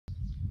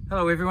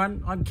Hello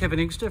everyone, I'm Kevin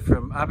Inkster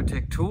from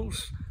Arbortech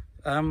Tools.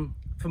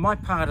 For my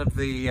part of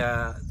the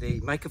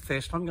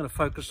MakerFest, I'm going to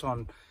focus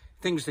on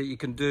things that you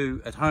can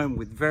do at home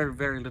with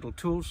very little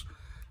tools.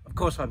 Of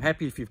course, I'm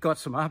happy if you've got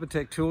some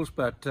Arbortech tools,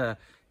 but I'm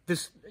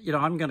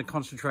going to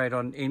concentrate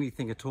on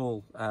anything at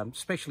all,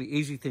 especially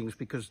easy things,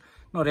 because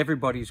not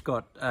everybody's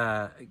got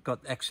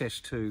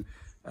access to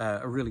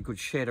a really good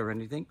shed or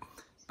anything.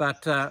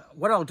 But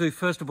what I'll do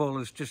first of all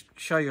is just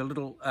show you a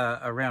little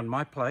around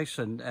my place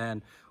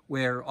and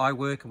where I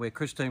work and where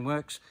Christine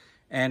works,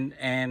 and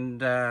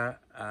then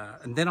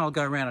I'll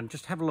go around and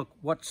just have a look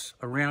what's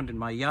around in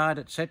my yard,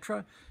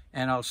 etc.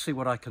 And I'll see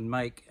what I can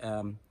make,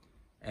 and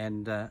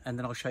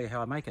then I'll show you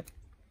how I make it.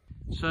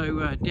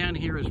 So down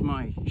here is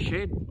my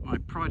shed, my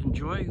pride and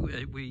joy.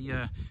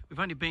 We've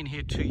only been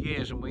here 2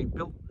 years, and we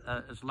built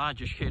as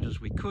large a shed as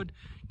we could.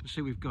 You can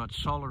see we've got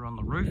solar on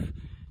the roof,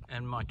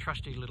 and my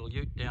trusty little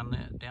ute down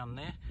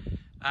there.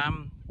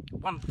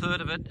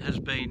 1/3 of it has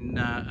been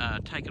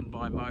taken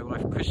by my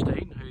wife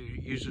Christine, who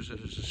uses it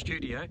as a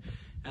studio,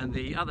 and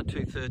the other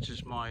 2/3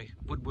 is my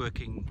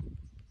woodworking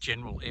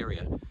general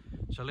area.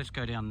 So let's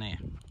go down there.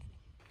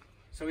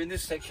 So in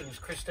this section is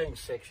Christine's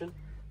section.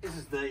 This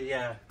is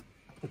the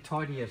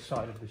tidier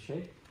side of the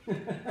shed.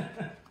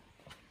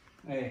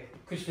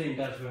 Christine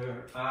does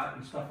her art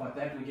and stuff like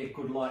that, and we get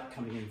good light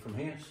coming in from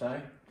here.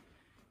 So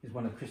here's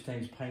one of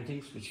Christine's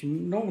paintings, but she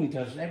normally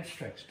does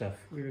abstract stuff.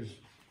 Where is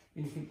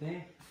anything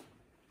there?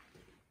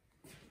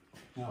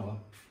 Oh well,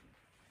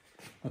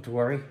 not to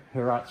worry,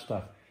 her art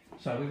stuff.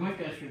 So we won't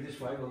go through this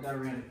way, we'll go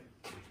around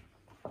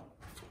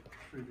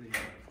through the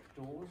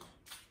doors.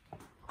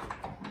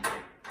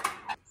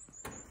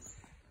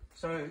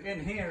 So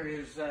in here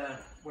is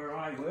where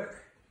I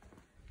work.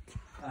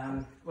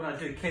 When I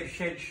do Kev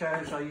Shed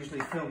shows, I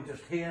usually film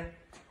just here.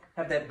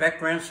 Have that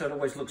background so it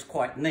always looks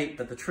quite neat,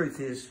 but the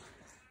truth is,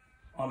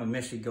 I'm a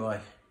messy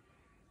guy.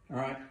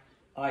 Alright,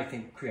 I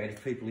think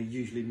creative people are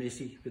usually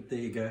messy, but there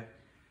you go.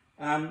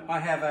 I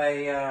have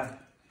a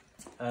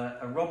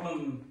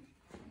Roblem,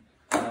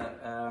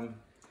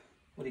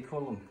 what do you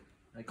call them?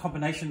 A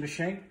combination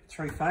machine,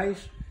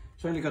 3-phase.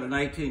 It's only got an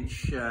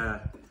 8-inch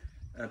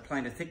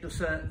planer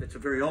thicknesser. It's a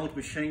very old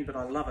machine, but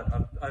I love it.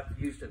 I've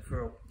used it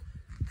for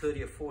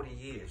 30 or 40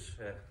 years.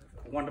 A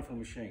wonderful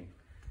machine.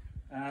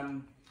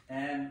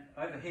 And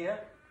over here,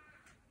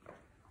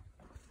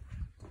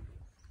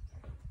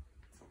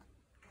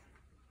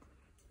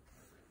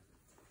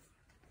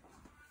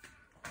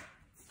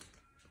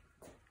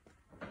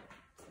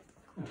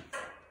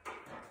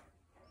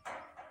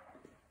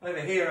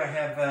 I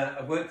have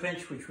a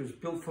workbench which was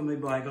built for me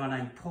by a guy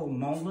named Paul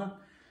Molnar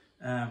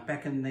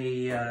back in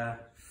the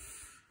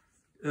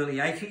early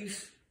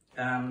 80s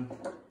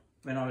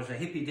when I was a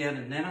hippie down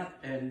in Nana,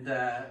 and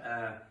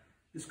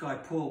this guy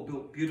Paul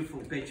built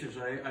beautiful benches.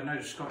 I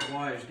noticed Scott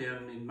Wires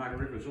down in Mugger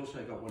River has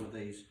also got one of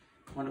these.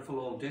 Wonderful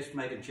old desk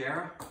made of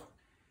Jarrah.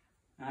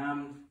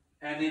 And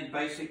then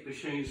basic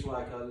machines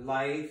like a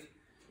lathe,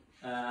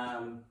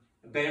 a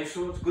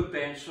bandsaw, it's a good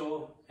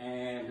bandsaw,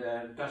 and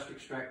a dust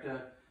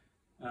extractor,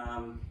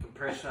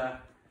 compressor,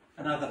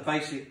 and other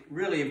basic,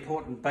 really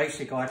important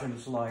basic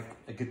items like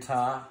a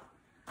guitar.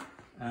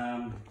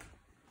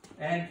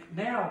 And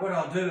now what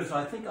I'll do is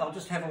I think I'll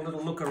just have a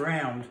little look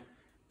around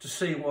to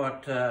see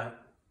what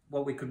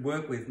we could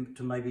work with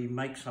to maybe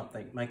make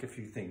something, make a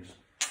few things.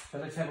 So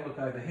let's have a look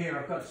over here.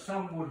 I've got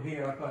some wood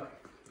here. I've got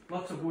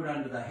lots of wood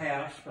under the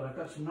house, but I've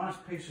got some nice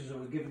pieces that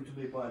were given to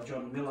me by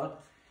John Miller,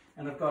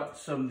 and I've got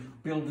some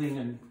building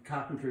and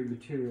carpentry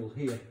material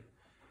here.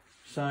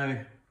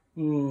 So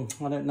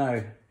I don't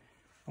know.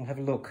 I'll have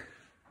a look.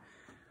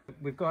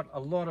 We've got a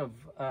lot of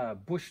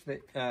bush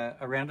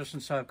around us,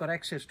 and so I've got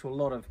access to a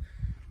lot of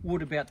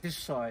wood about this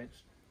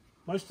size.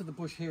 Most of the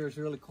bush here is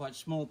really quite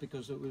small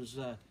because it was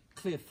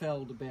clear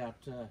felled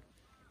about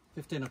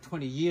 15 or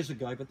 20 years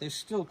ago, but there's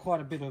still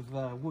quite a bit of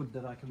wood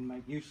that I can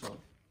make use of.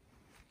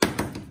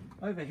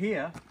 Over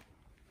here,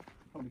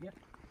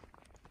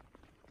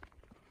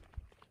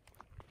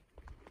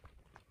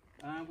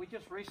 we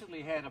just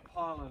recently had a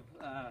pile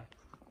of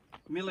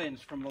mill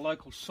ends from the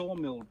local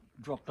sawmill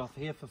dropped off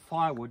here for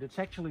firewood. It's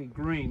actually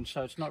green,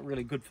 so it's not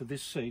really good for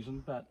this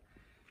season, but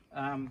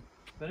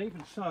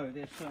even so,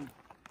 there's some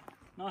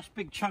nice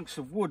big chunks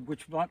of wood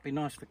which might be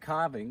nice for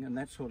carving and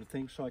that sort of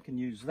thing, so I can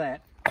use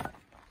that.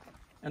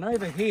 And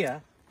over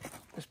here,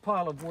 this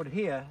pile of wood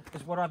here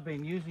is what I've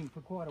been using for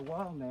quite a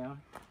while now.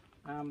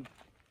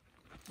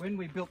 When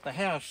we built the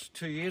house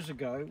 2 years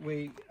ago,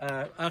 we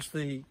asked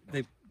the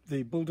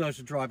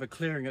bulldozer driver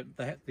clearing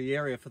the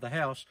area for the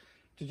house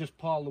to just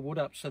pile the wood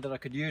up so that I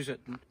could use it.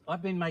 And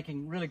I've been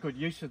making really good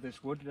use of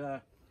this wood.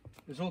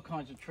 There's all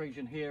kinds of trees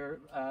in here,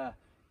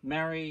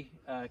 Marri,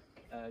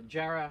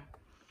 Jarrah,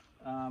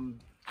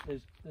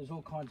 there's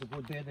all kinds of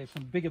wood there. There's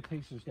some bigger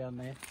pieces down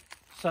there.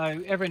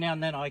 So every now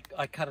and then I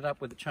cut it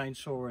up with a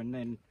chainsaw and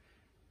then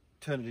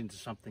turn it into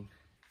something.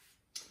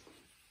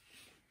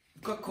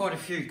 I've got quite a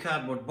few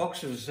cardboard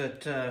boxes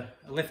that are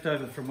left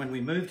over from when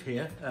we moved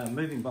here,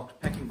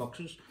 packing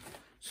boxes.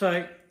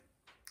 So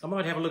I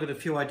might have a look at a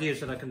few ideas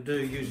that I can do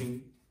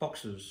using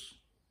boxes.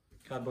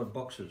 cardboard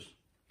boxes.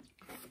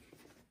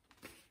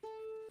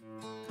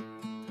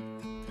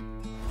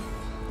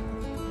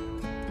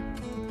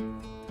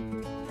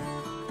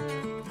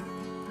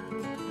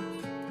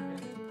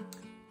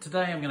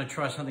 Today I'm going to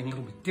try something a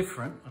little bit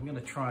different. I'm going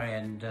to try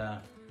and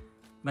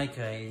make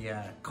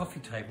a coffee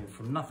table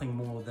from nothing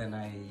more than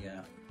a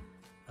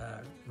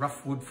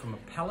rough wood from a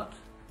pallet.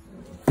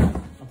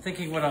 I'm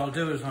thinking what I'll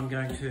do is I'm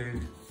going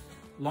to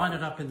line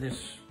it up in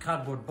this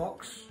cardboard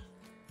box,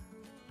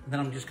 and then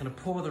I'm just going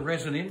to pour the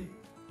resin in,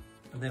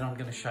 and then I'm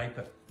going to shape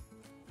it.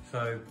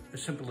 So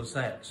as simple as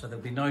that. So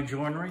there'll be no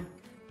joinery.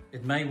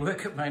 It may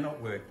work, it may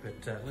not work,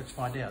 but let's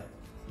find out.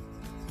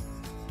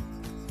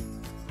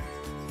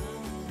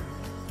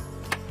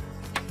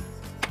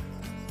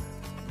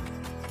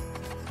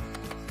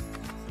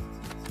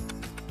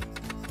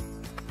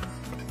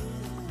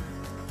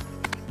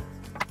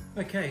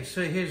 Okay,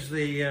 so here's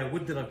the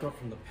wood that I've got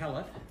from the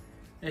pallet.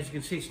 As you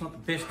can see, it's not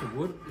the best of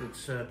wood.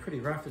 It's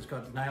pretty rough. It's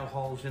got nail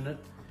holes in it.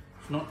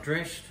 It's not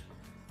dressed.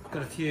 It's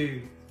got a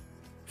few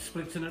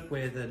splits in it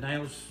where the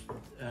nails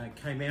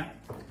came out.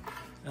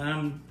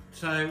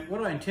 So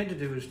what I intend to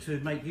do is to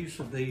make use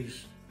of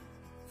these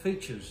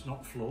features,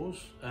 not flaws.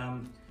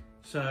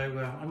 So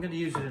I'm going to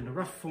use it in a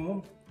rough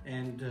form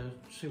and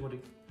see what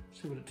it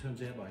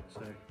turns out like.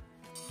 So.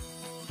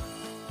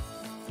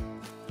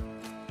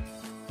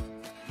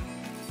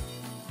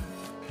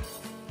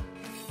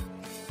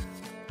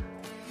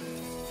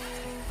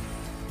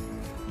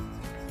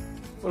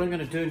 What I'm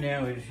going to do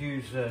now is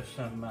use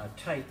some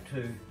tape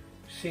to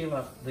seal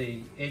up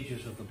the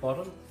edges of the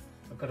bottom.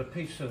 I've got a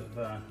piece of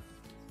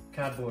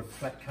cardboard,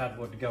 flat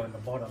cardboard to go in the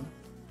bottom,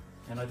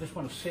 and I just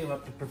want to seal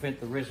up to prevent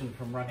the resin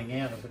from running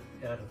out of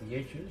the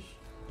edges.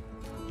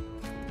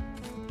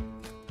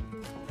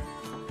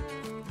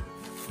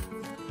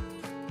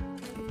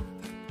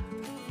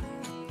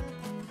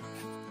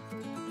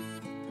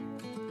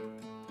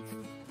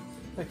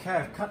 Okay,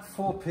 I've cut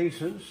 4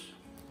 pieces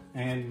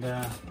and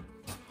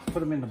put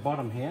them in the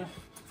bottom here,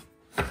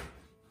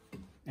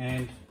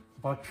 and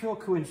by pure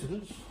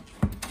coincidence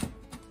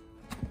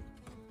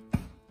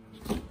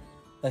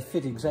they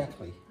fit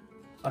exactly.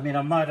 I mean,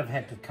 I might have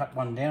had to cut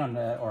one down,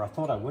 or I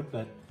thought I would,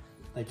 but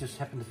they just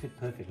happen to fit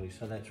perfectly,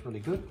 so that's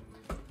really good.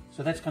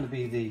 So that's going to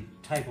be the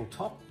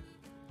tabletop,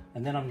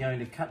 and then I'm going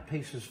to cut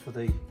pieces for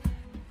the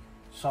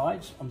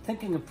sides. I'm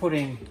thinking of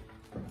putting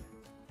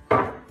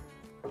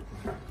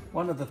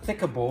one of the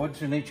thicker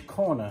boards in each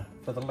corner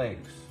for the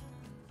legs.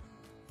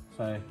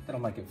 So that'll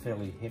make it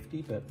fairly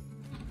hefty, but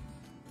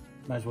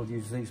may as well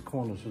use these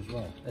corners as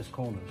well, as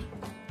corners.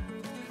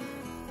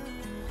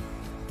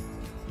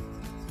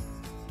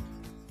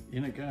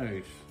 In it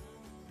goes.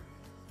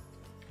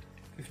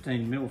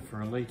 15mm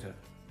for a litre.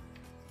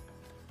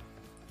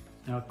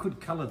 Now I could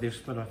colour this,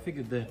 but I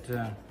figured that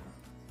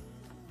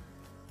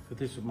for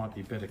this it might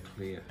be better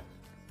clear.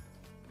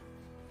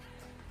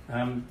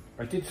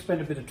 I did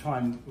spend a bit of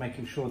time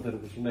making sure that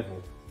it was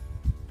level.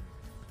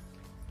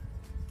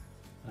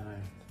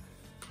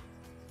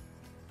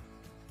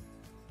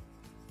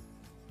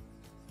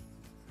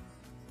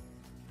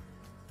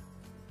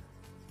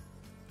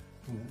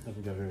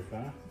 Doesn't go very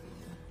far.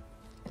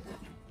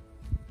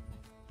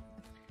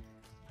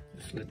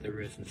 Just let the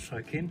resin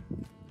soak in.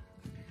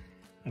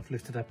 I've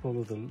lifted up all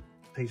of the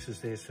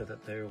pieces there so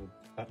that they're all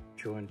butt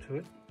joined to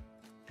it.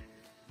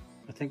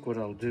 I think what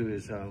I'll do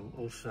is I'll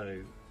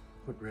also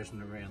put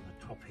resin around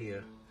the top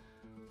here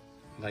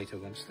later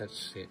once that's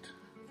set,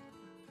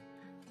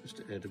 just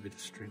to add a bit of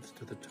strength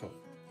to the top,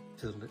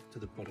 to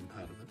the bottom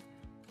part of it.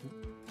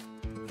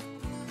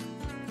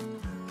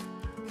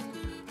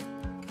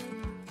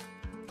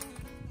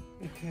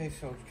 Okay,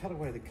 so I'll cut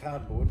away the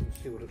cardboard and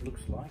see what it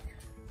looks like.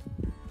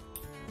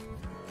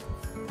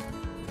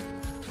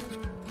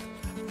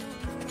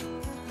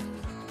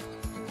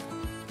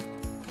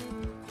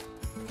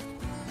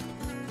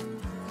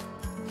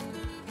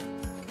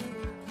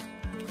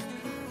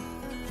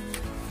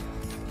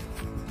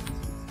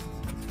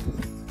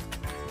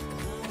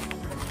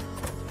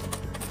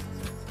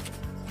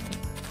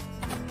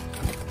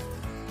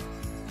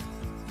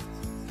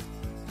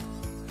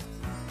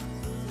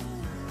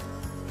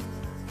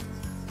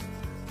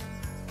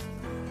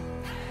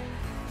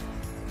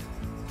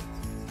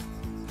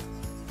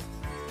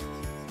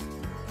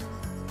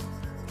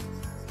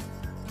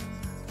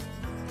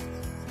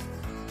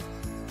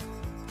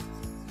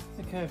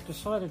 Okay, I've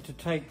decided to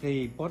take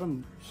the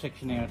bottom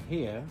section out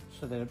here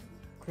so that it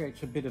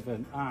creates a bit of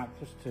an arc,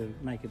 just to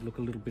make it look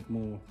a little bit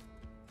more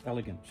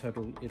elegant. So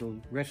it'll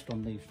rest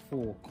on these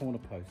 4 corner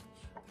posts.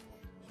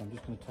 So I'm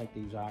just going to take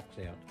these arcs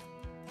out.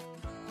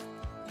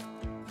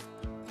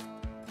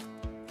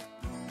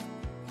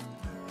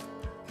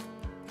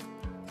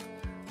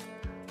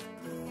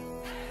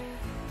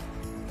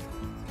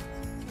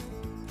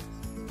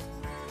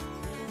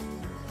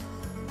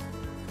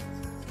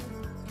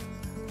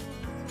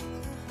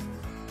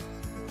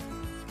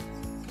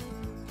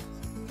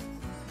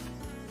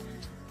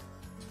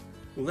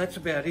 Well, that's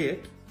about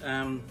it.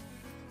 I've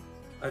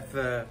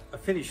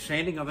finished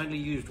sanding. I've only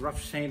used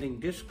rough sanding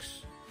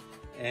discs,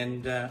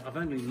 And I've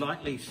only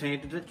lightly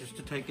sanded it just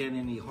to take down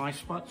any high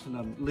spots, and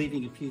I'm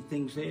leaving a few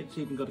things there. It's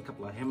even got a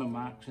couple of hammer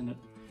marks in it.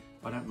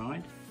 I don't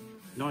mind.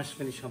 Nice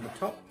finish on the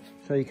top.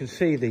 So you can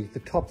see the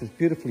top is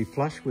beautifully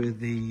flush where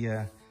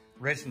the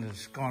resin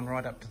has gone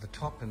right up to the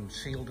top and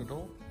sealed it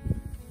all.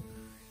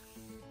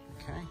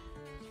 Okay.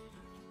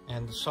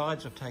 And the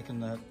sides, I've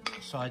taken the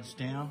sides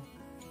down.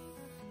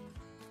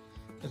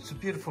 It's a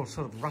beautiful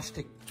sort of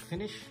rustic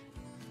finish.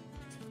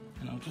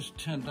 And I'll just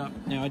turn it up.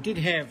 Now I did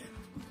have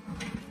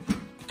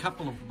a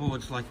couple of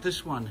boards like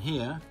this one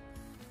here.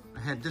 I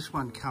had this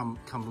one come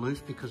loose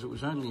because it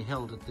was only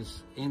held at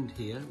this end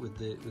here with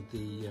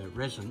the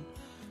resin.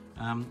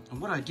 And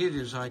what I did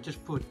is I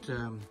just put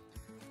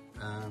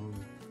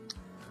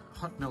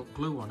hot melt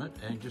glue on it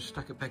and just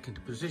stuck it back into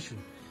position.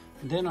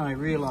 And then I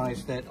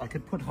realised that I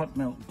could put hot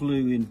melt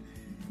glue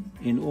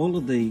in all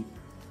of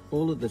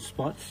the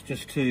spots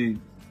just to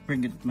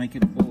make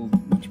it all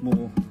much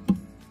more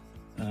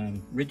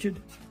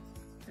rigid.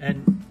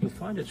 And you'll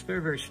find it's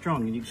very, very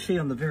strong. And you can see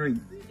on the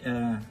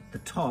the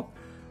top,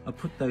 I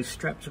put those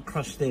straps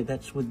across there.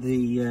 That's with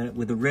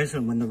the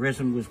resin when the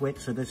resin was wet.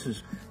 So this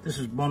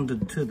is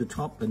bonded to the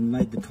top and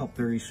made the top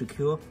very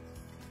secure.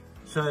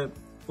 So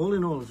all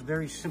in all, it's a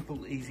very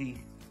simple,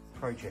 easy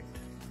project.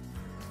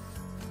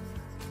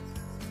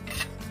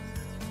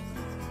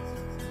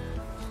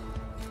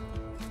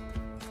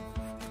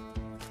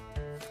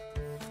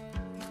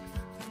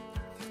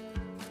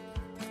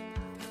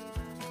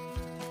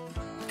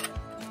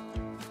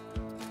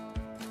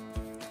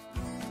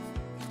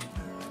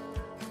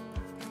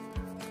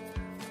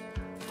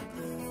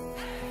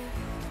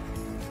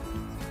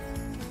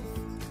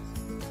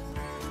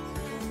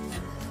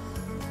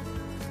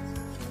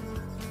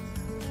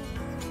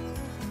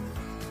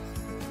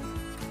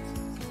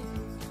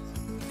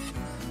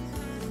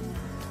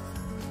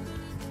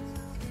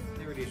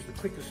 Is the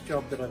quickest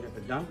job that I've ever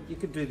done. You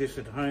could do this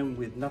at home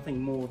with nothing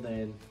more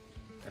than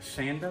a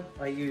sander.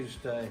 I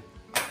used the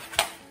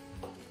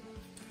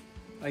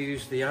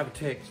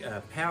Arbortech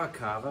power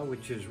carver,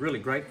 which is really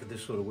great for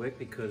this sort of work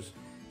because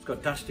it's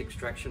got dust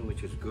extraction,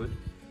 which is good,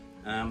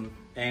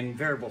 and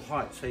variable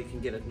height, so you can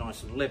get it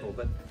nice and level.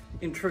 But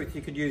in truth,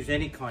 you could use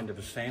any kind of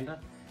a sander,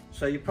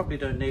 so you probably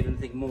don't need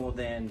anything more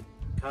than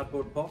a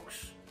cardboard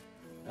box,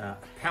 a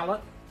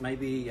pallet,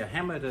 maybe a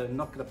hammer to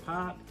knock it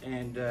apart,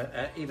 and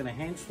even a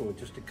hand saw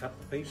just to cut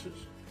the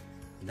pieces,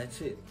 and that's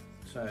it.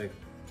 So it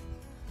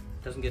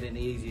doesn't get any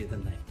easier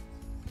than that.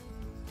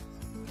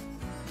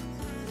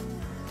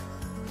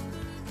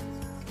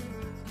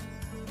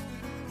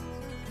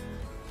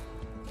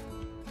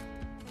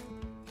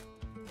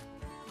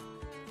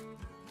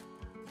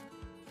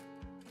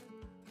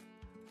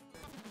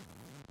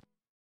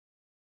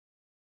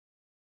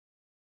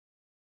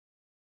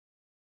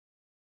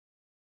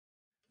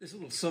 This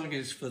little song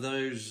is for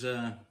those,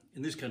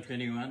 in this country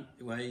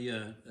anyway,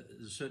 a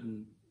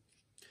certain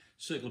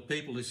circle of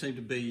people who seem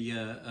to be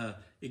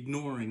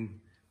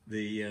ignoring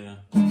the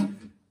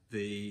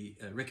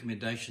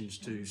recommendations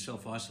to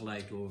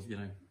self-isolate or,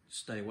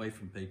 stay away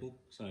from people.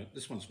 So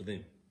this one's for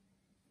them.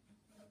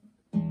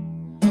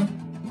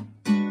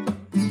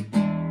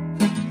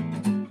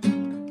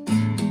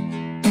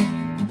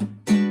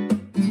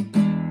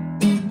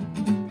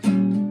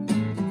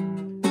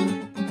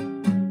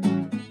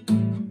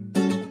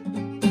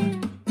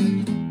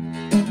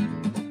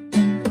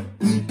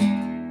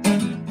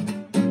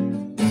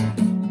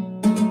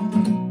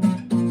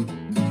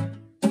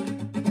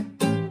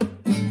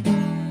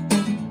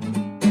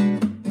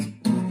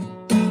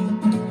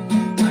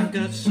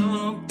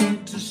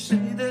 Something to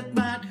say that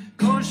might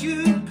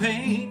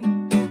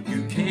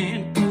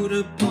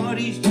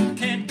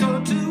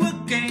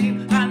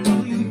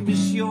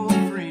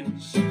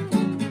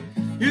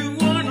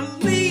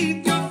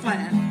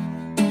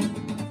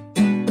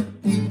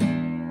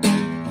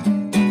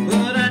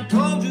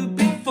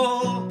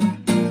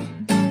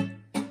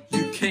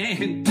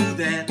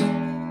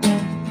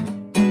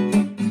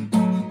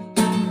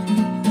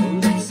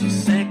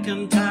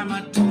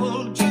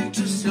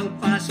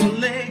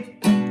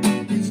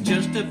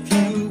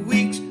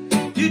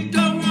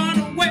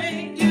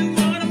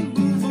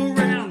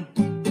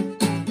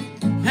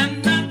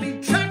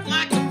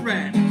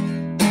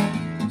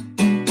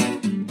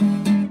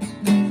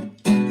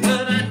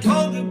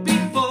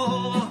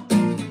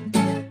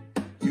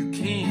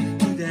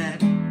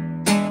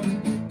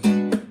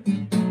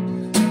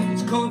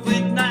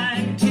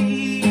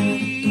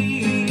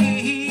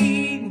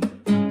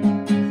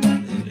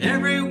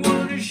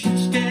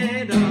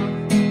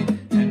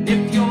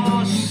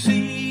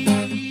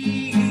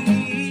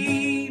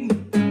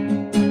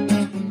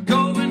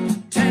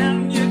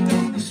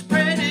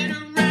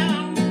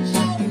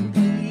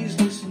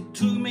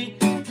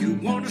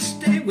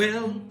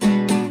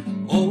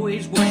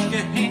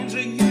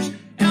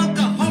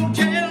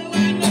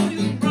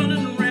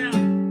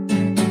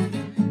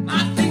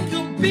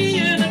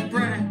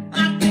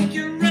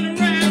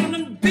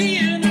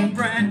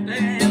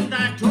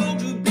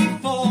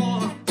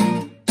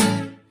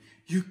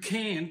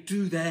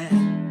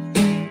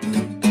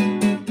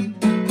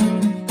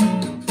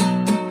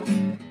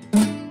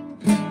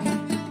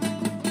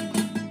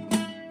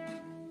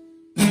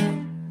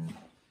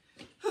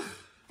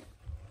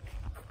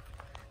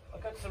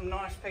some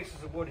nice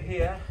pieces of wood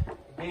here,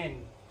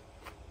 again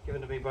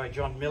given to me by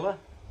John Miller,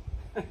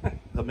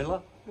 the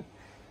Miller.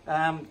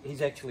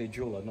 He's actually a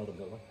jeweler, not a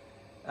miller.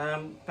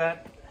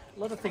 But a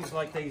lot of things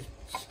like these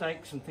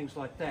stakes and things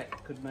like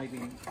that could maybe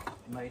be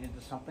made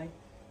into something.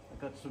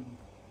 I've got some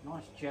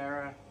nice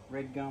jarrah,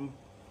 red gum.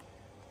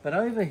 But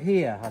over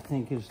here, I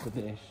think, is the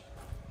best.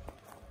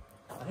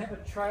 I have a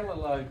trailer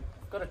load,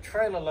 got a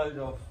trailer load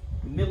of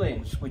mill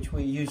ends, which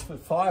we use for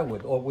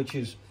firewood, or which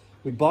is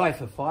we buy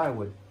for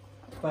firewood.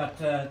 But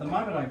the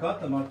moment I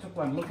got them, I took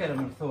one look at them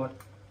and thought,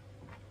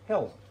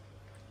 hell,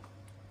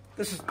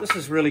 this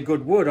is really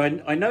good wood.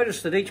 I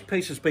noticed that each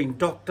piece has been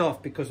docked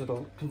off because it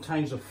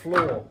contains a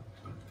flaw,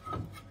 a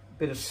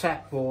bit of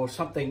sap or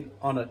something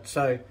on it.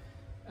 So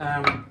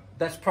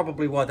that's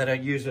probably why they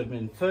don't use them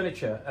in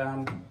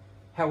furniture.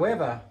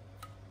 However,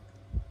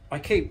 I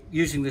keep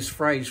using this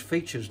phrase,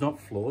 features, not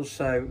flaws.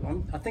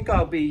 So I think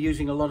I'll be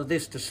using a lot of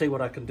this to see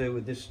what I can do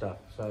with this stuff.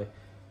 So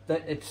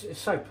that it's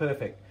so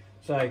perfect.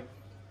 So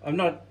I'm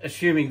not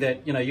assuming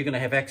that you're going to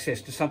have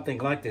access to something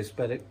like this,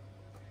 but I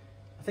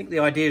think the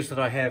ideas that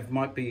I have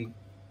might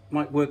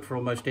work for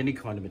almost any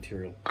kind of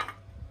material.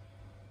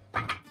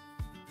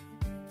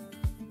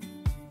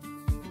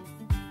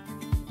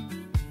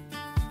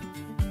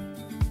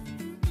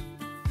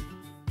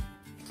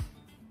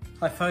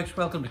 Hi folks,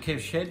 welcome to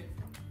Kev's Shed.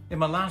 In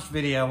my last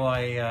video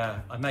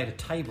I made a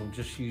table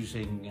just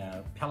using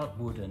pallet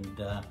wood and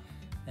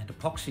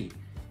epoxy,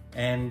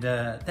 and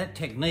that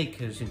technique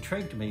has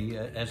intrigued me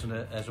as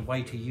a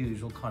way to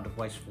use all kind of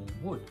wasteful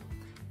wood.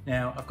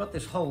 Now I've got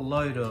this whole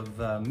load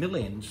of mill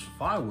ends,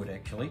 firewood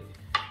actually,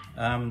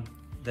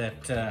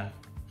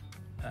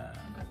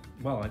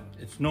 well,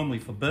 it's normally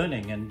for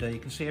burning, and you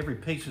can see every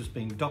piece is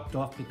being docked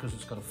off because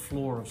it's got a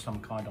flaw of some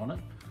kind on it.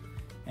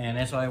 And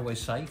as I always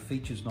say,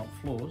 features not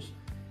flaws.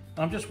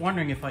 I'm just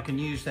wondering if I can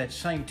use that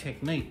same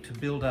technique to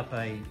build up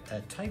a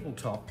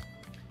tabletop.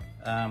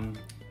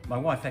 My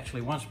wife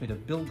actually wants me to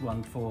build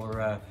one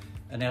for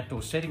an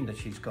outdoor setting that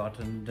she's got,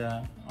 and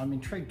I'm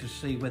intrigued to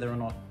see whether or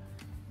not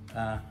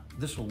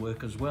this will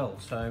work as well.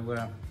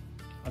 So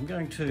I'm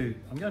going to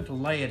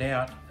lay it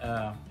out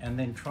and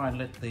then try and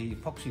let the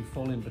epoxy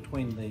fall in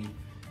between the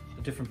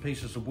different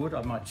pieces of wood.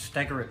 I might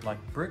stagger it like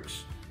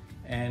bricks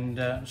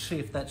and see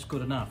if that's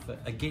good enough.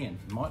 Again,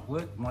 might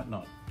work, might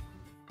not.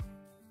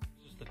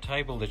 This is the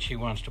table that she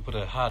wants to put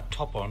a hard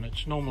top on.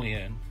 It's normally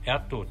an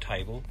outdoor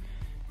table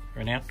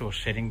or an outdoor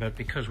setting, but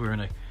because we're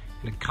in a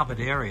covered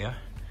area,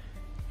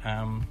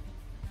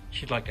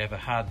 she'd like to have a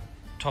hard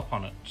top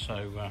on it.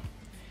 So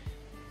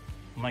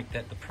make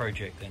that the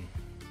project then.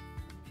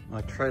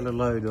 My trailer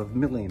load of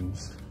mill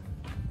ends.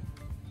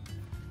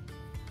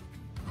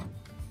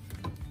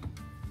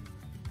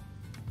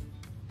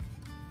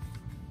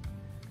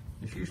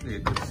 There's usually a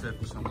good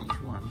surface on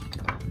each one.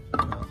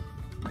 Well,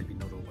 maybe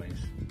not always,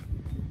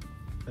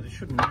 but it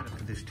shouldn't matter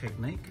for this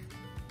technique.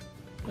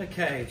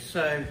 Okay,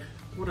 so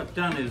what I've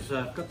done is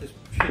I've got this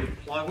sheet of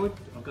plywood.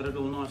 I've got it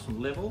all nice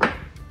and level,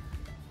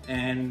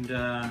 and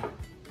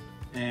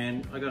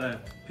I got a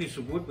piece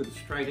of wood with a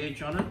straight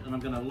edge on it, and I'm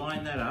going to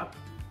line that up.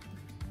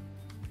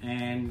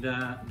 And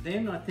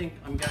then I think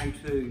I'm going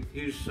to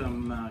use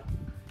some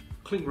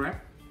cling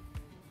wrap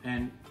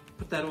and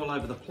put that all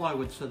over the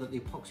plywood so that the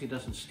epoxy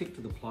doesn't stick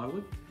to the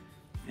plywood.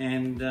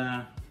 And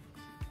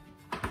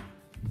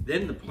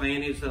then the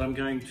plan is that I'm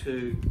going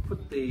to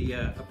put the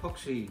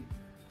epoxy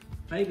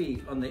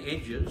maybe on the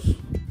edges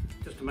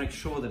just to make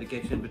sure that it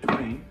gets in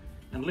between.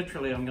 And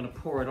literally I'm going to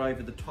pour it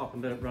over the top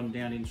and let it run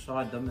down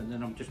inside them, and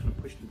then I'm just going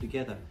to push them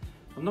together.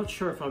 I'm not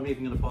sure if I'm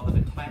even going to bother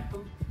to clamp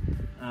them.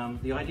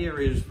 The idea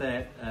is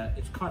that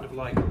it's kind of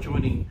like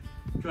joining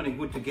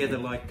wood together,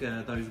 like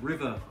those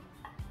river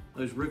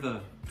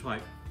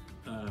type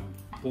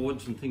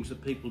boards and things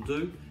that people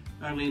do.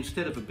 Only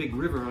instead of a big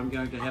river, I'm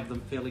going to have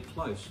them fairly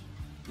close.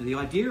 And the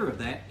idea of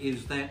that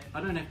is that I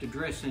don't have to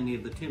dress any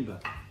of the timber.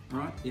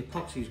 Right? The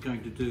epoxy is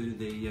going to do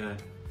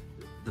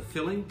the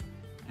filling,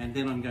 and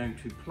then I'm going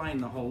to plane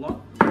the whole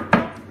lot.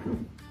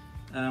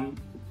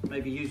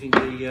 Maybe using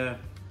the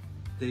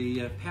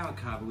power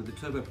carver with the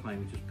turbo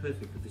plane, which is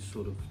perfect for this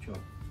sort of job.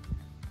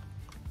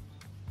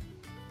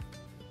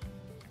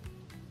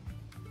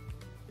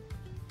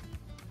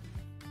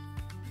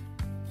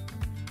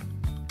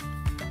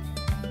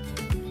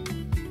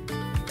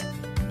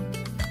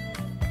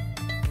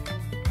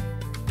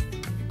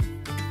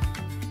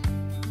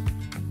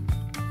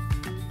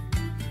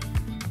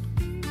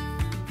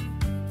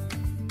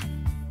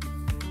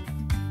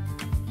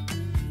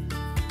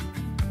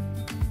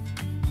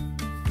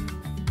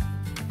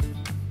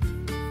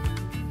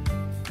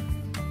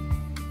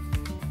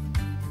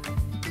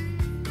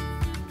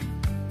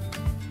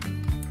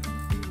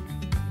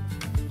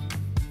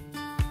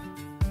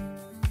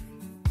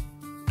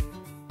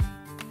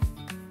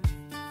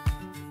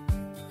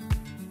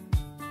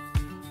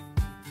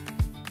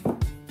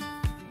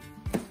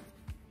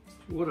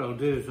 What I'll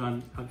do is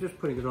I'm just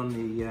putting it on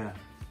the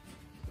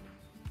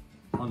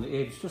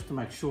edge just to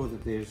make sure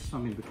that there's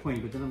some in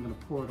between, but then I'm going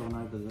to pour it on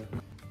over the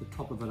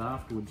top of it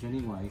afterwards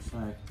anyway.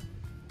 So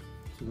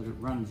so that it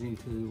runs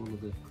into all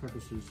of the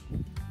crevices.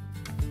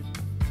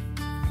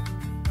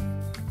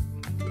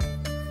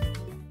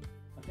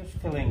 I'm just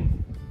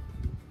filling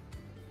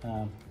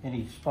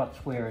any spots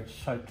where it's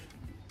soaked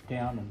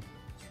down and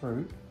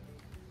through.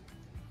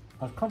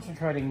 I was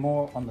concentrating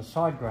more on the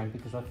side grain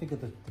because I figure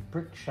that the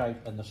brick shape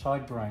and the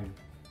side grain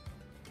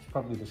is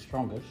probably the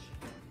strongest.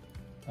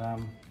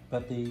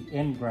 But the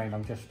end grain,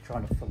 I'm just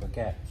trying to fill the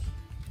gaps.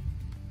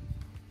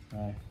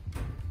 So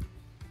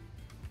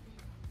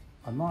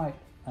I might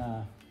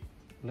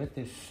let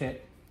this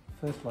set.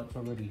 First light's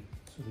already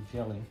sort of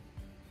gelling.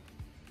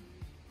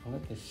 I'll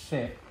let this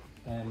set,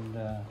 and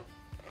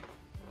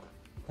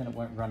then it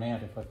won't run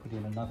out if I put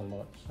in another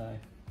lot. So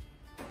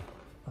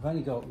I've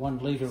only got 1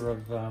 litre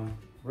of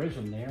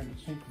resin there, and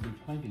it seems to be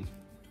plenty.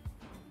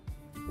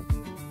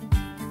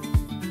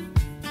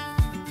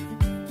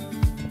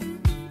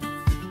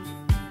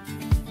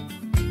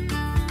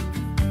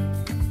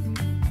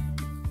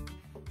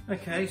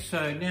 Okay,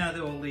 so now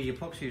that all the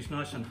epoxy is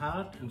nice and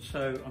hard, and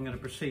so I'm going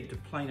to proceed to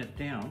plane it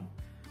down.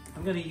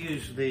 I'm going to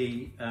use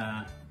the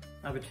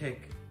Arbortech,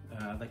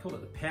 they call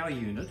it the power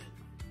unit,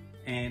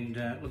 and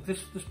look,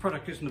 this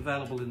product isn't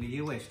available in the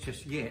US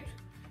just yet,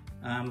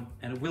 and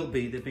it will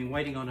be. They've been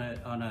waiting on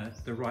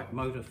the right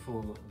motor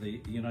for the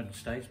United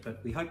States,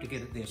 but we hope to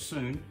get it there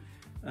soon,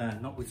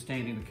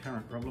 notwithstanding the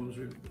current problems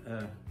with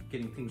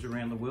getting things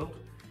around the world.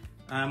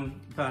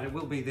 But it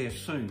will be there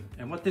soon.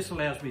 And what this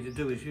allows me to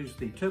do is use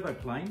the turbo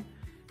plane,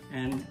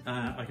 and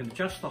I can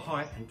adjust the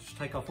height and just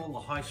take off all the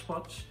high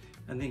spots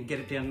and then get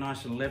it down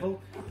nice and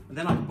level. And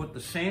then I can put the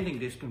sanding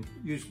disc and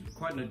use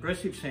quite an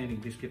aggressive sanding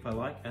disc if I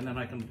like, and then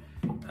I can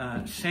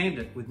sand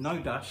it with no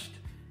dust,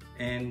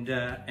 and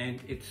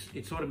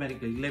it's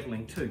automatically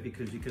leveling too,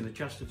 because you can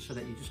adjust it so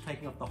that you're just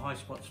taking off the high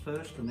spots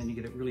first and then you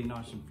get it really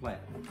nice and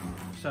flat.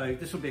 So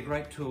this will be a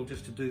great tool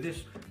just to do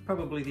this.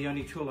 Probably the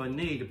only tool I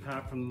need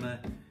apart from the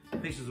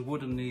pieces of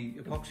wood and the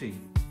epoxy.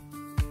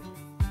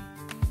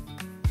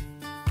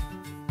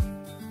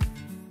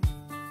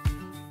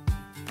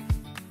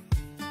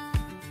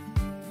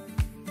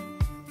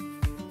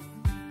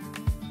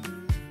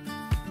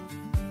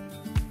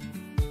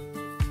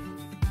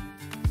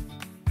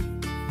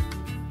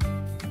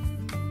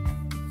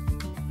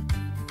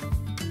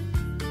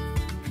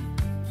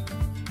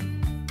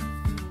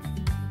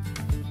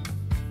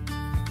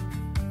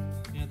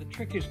 Now the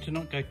trick is to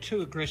not go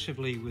too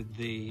aggressively with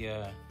the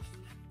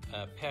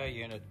power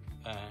unit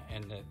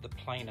and the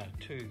planer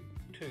too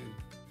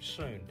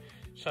soon.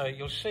 So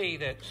you'll see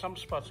that some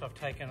spots I've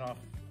taken off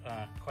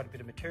quite a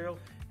bit of material,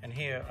 and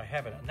here I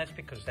haven't, and that's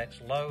because that's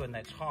low and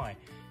that's high.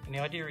 And the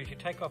idea is you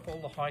take off all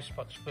the high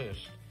spots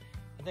first,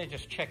 and then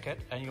just check it,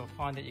 and you'll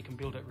find that you can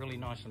build it really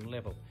nice and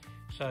level.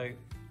 So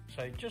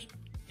just,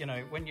 you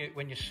know, when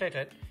you set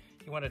it,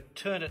 you want to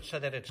turn it so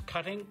that it's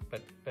cutting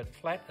but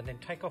flat, and then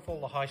take off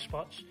all the high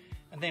spots,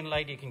 and then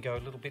later you can go a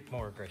little bit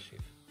more aggressive.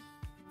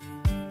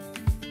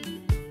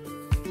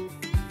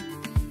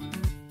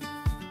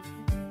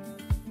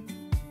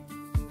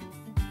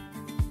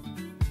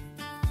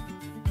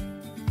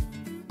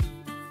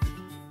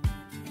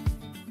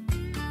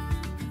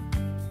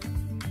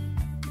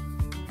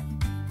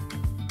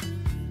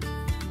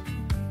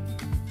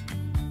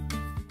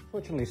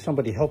 Fortunately,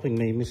 somebody helping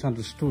me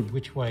misunderstood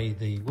which way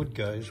the wood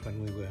goes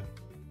when we were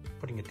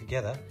putting it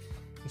together,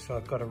 and so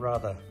I've got a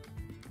rather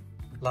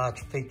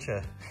large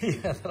feature here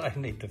that I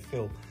need to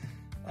fill.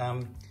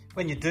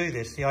 When you do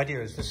this, the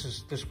idea is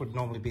this would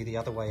normally be the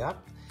other way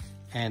up,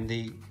 and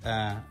the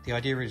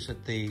idea is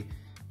that the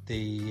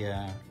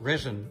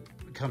resin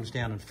comes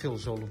down and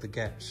fills all of the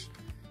gaps.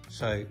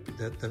 So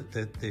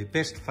the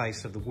best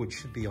face of the wood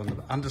should be on the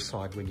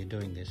underside when you're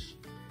doing this.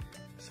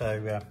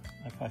 So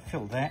if I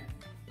fill that,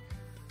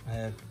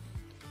 the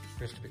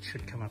rest of it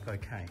should come up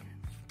okay.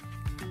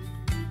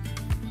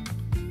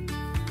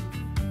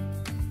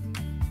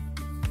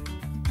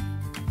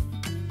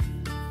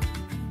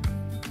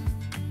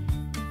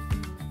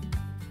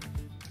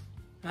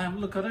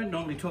 Look, I don't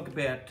normally talk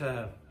about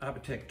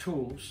Arbortech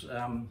Tools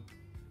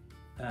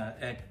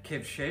at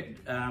Kev's Shed.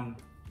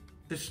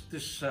 This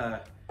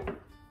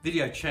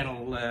video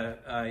channel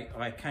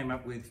I came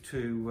up with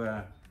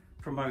to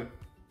promote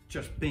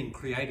just being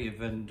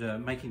creative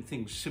and making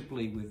things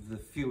simply with the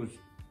fewest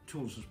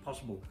tools as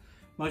possible.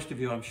 Most of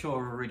you, I'm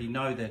sure, already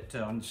know that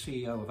I'm the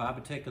CEO of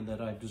Arbortech, and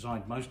that I've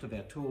designed most of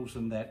our tools,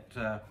 and that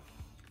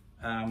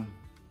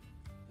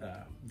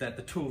that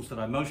the tools that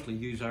I mostly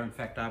use are in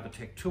fact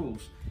Arbortech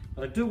Tools.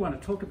 But I do want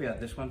to talk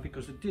about this one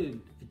because it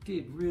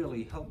did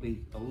really help me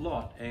a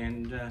lot,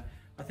 and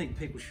I think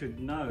people should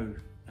know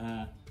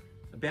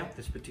about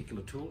this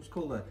particular tool. It's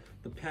called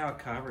the Power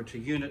Carver. It's a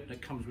unit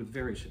that comes with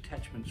various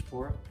attachments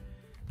for it.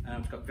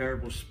 It's got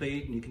variable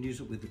speed, and you can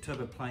use it with the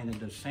turbo plane and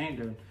the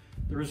sander. And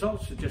the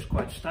results are just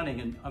quite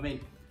stunning. And I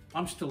mean,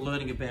 I'm still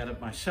learning about it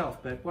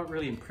myself, but what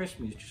really impressed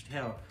me is just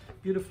how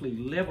beautifully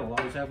level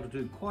I was able to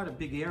do quite a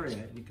big area.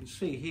 And you can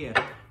see here,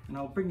 and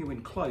I'll bring you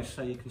in close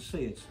so you can see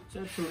it's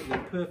absolutely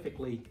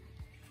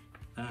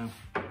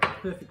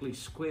perfectly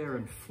square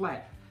and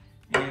flat.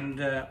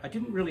 And I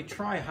didn't really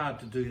try hard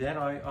to do that.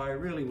 I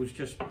really was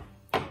just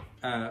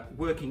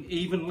working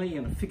evenly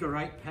in a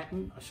figure-8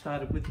 pattern. I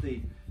started with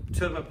the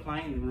turbo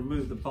plane and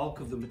removed the bulk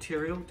of the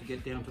material to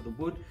get down to the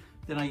wood.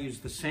 Then I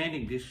used the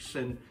sanding discs,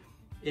 and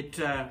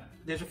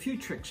there's a few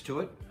tricks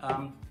to it.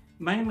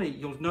 Mainly,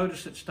 you'll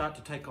notice it start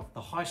to take off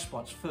the high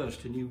spots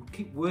first, and you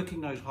keep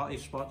working those high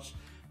spots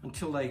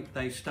until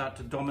they start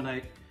to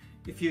dominate.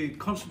 If you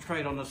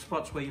concentrate on the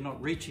spots where you're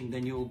not reaching,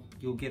 then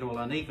you'll get all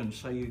uneven.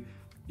 So you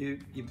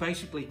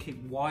basically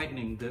keep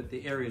widening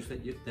the areas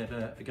that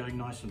are going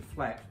nice and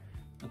flat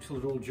until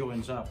it all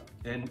joins up.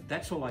 And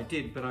that's all I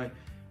did. But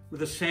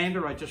with a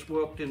sander, I just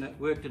worked in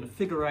a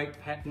figure-8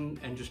 pattern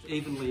and just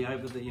evenly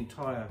over the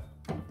entire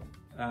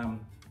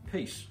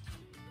piece.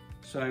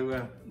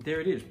 So there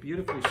it is,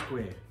 beautifully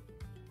square,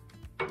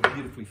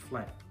 beautifully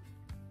flat.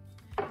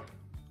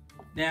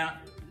 Now,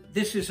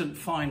 this isn't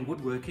fine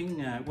woodworking.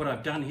 What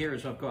I've done here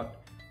is I've got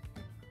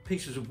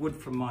pieces of wood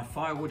from my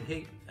firewood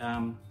heap.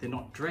 They're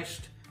not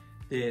dressed,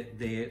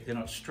 they're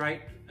not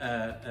straight,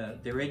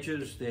 their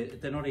edges,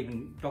 they're not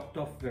even docked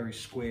off, very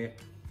square.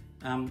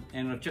 And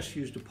I've just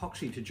used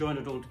epoxy to join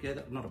it all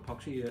together. Not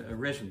epoxy, a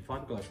resin,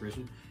 fiberglass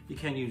resin. You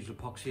can use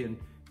epoxy and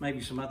maybe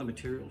some other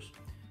materials.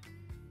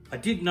 I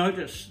did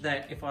notice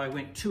that if I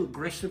went too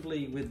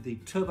aggressively with the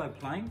turbo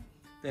plane,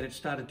 that it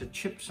started to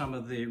chip some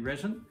of the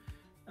resin.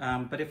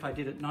 But if I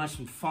did it nice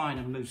and fine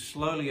and moved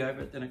slowly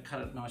over it, then it cut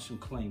it nice and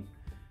clean.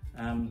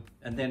 And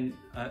then,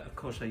 of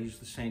course, I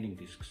used the sanding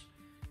discs.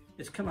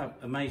 It's come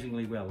up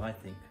amazingly well, I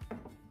think.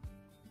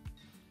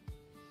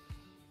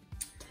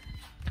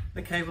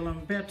 Okay, well, I'm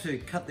about to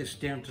cut this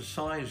down to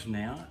size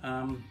now.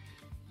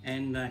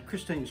 And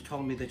Christine's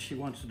told me that she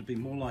wants it to be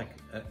more like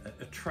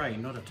a tray,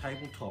 not a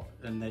tabletop,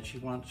 and that she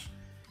wants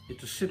it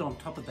to sit on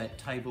top of that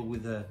table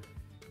with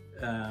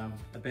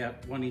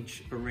about 1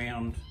 inch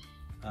around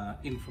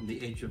in from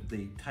the edge of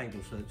the table,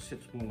 so it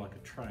sits more like a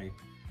tray.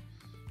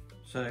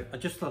 So I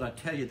just thought I'd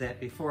tell you that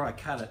before I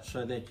cut it,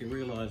 so that you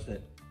realise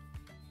that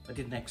I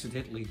didn't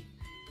accidentally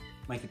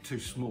make it too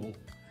small.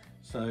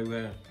 So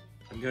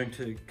I'm going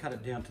to cut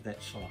it down to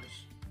that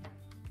size.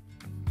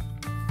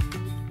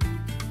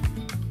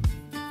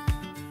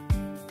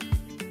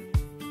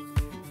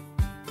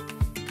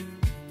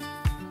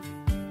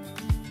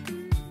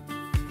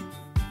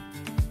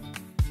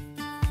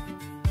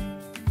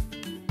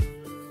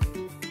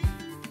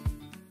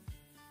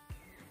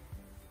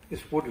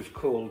 This wood is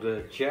called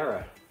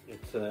jarrah.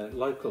 It's a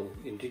local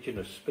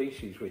indigenous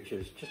species which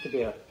is just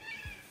about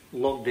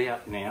logged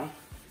out now.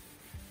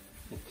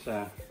 It's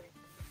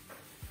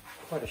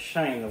quite a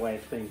shame the way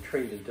it's been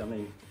treated. I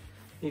mean,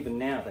 even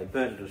now they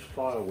burn it as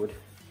firewood.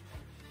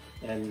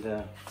 And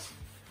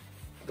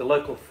the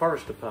local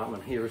forest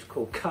department here is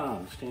called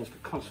CALM, stands for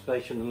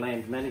Conservation and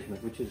Land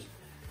Management, which is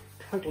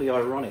totally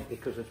ironic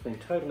because it's been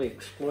totally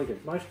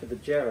exploited. Most of the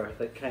jarrah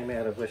that came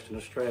out of Western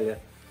Australia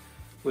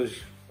was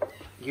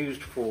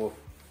used for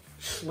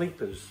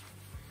sleepers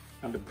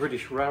under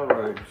British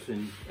railroads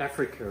in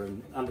Africa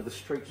and under the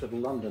streets of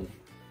London.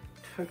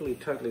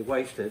 Totally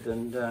wasted,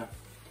 and it's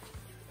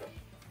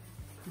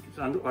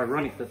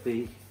ironic that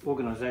the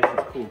organisation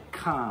is called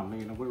CALM.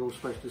 You know, we're all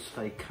supposed to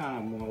stay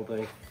calm while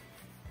they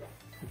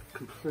have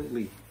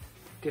completely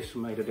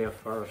decimated our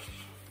forests.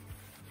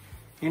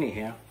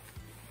 Anyhow,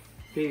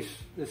 this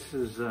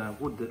is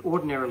wood that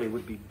ordinarily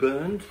would be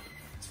burned,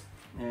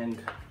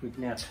 and we've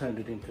now turned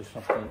it into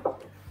something,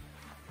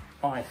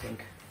 I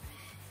think,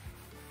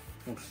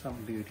 of some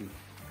beauty.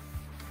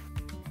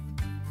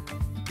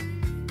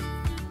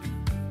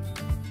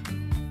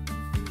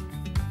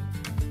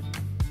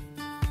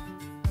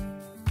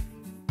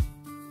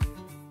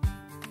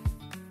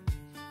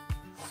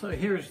 So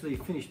here is the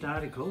finished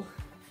article.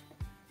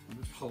 I'll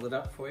just hold it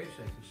up for you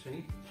so you can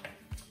see.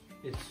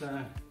 It's,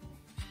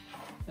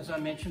 as I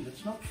mentioned,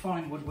 it's not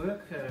fine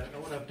woodwork.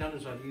 What I've done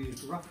is I've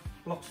used rough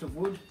blocks of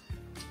wood,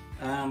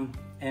 and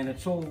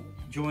it's all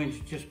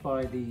joined just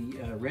by the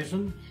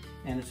resin,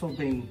 and it's all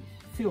been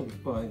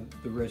filled by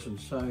the resin,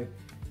 so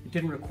it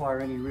didn't require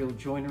any real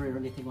joinery or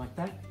anything like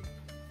that.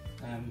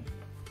 I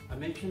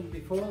mentioned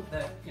before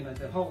that, you know,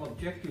 the whole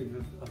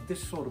objective of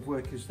this sort of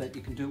work is that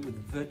you can do it with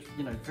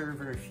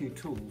very few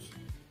tools.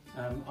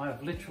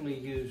 I've literally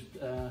used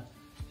the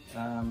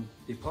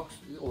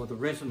epoxy, or the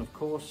resin, of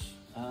course,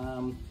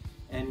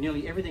 and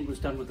nearly everything was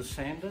done with a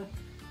sander.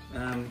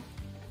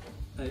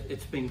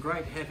 It's been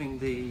great having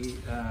the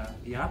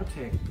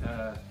Arbortech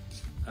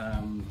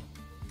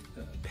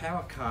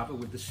power carver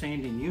with the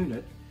sanding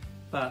unit,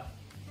 but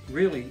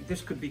really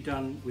this could be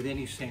done with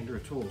any sander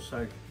at all.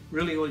 So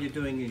really all you're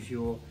doing is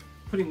you're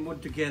putting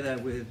wood together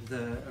with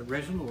a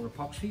resin or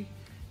epoxy,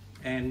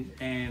 and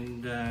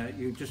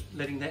you're just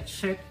letting that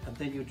set, and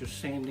then you're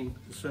just sanding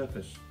the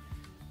surface.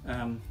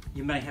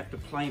 You may have to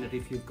plane it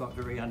if you've got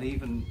very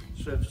uneven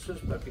surfaces,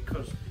 but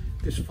because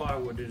this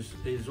firewood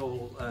is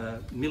all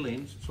mill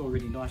ends, it's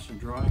already nice and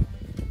dry,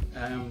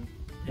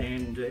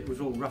 and it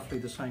was all roughly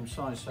the same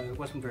size, so it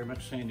wasn't very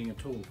much sanding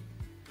at all.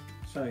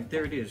 So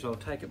there it is. I'll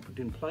take it, put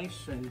it in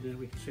place, and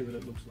we can see what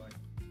it looks like.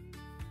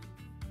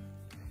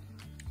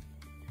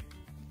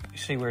 You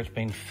see where it's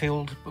been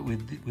filled but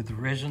with the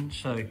resin,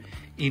 so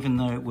even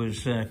though it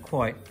was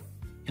quite,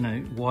 you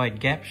know, wide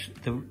gaps,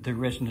 the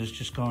resin has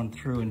just gone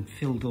through and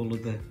filled all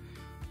of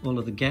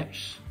the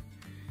gaps,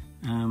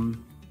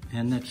 and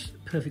that's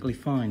perfectly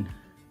fine.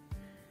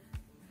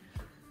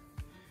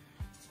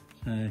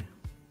 So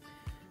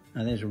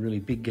now there's a really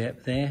big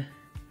gap there.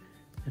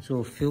 It's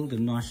all filled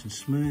and nice and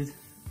smooth.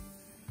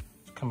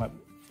 It's come up,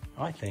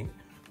 I think,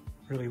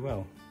 really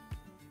well.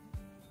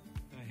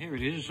 So here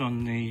it is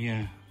on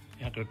the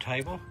outdoor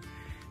table.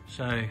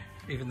 So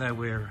even though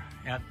we're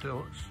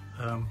outdoors,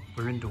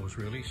 we're indoors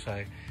really, so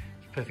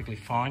it's perfectly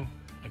fine.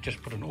 I've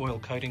just put an oil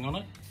coating on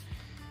it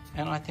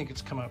and I think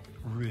it's come up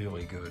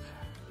really good.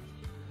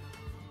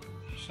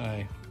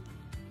 So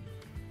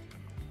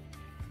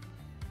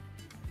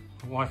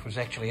my wife was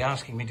actually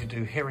asking me to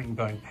do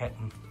herringbone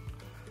pattern.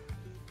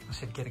 I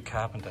said, get a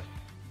carpenter.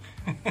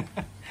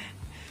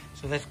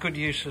 So that's good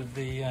use of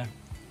the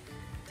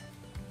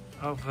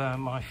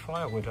my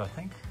firewood, I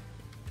think.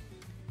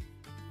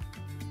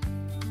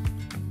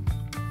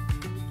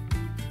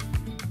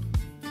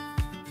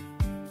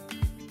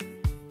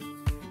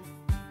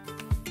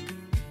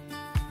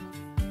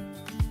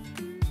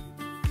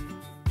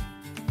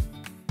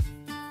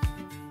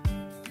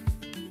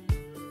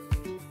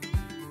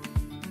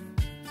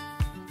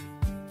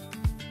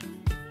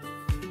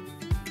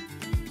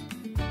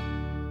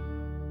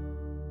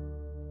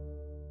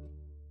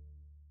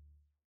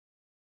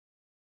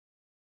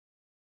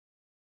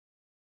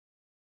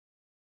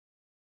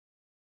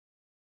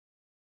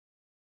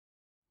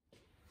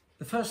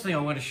 The first thing I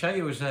want to show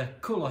you is a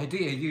cool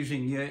idea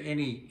using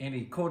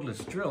any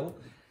cordless drill.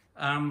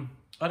 I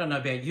don't know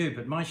about you,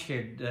 but my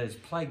shed is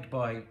plagued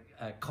by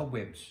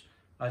cobwebs.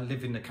 I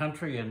live in the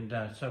country, and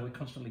so we're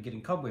constantly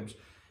getting cobwebs.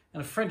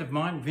 And a friend of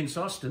mine, Vince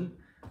Austin,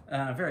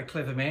 a very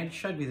clever man,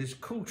 showed me this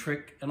cool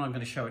trick, and I'm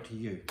going to show it to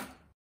you.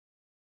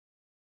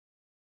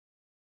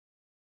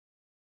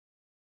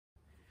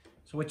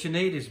 So what you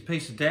need is a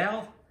piece of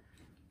dowel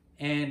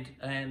and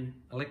an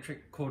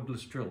electric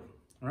cordless drill.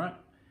 All right.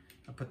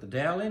 I put the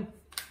dowel in.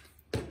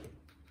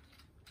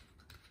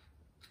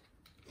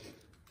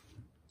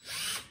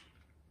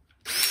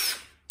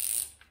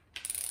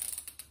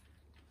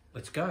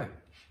 Let's go.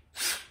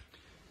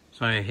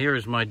 So here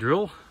is my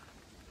drill,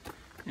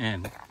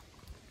 and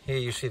here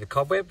you see the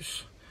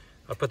cobwebs.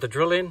 I put the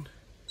drill in, and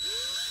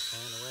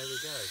away we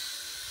go.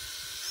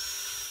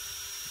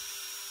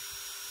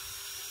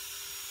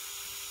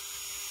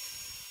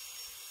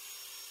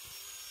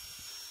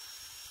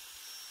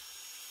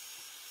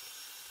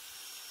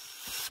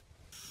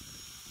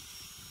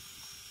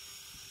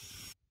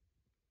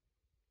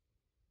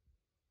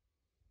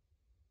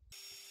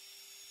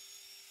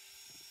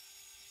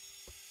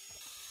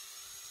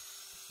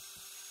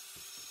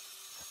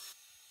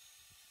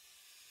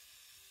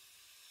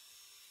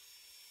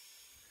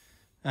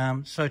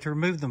 So to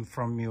remove them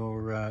from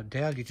your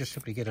dowel, you just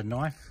simply get a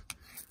knife,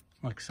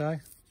 like so,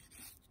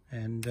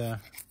 and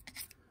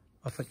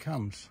off it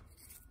comes.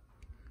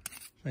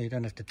 So you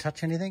don't have to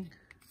touch anything,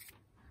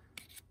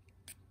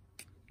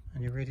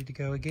 and you're ready to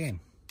go again.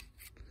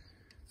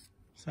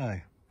 So,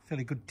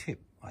 fairly good tip,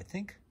 I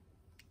think,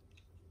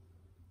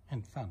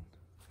 and fun.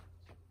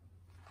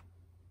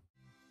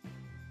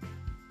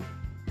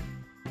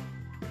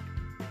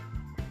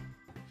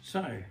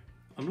 So,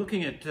 I'm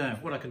looking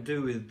at what I can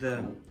do with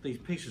these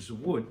pieces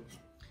of wood,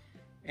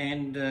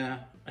 and I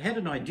had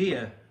an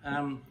idea.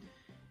 In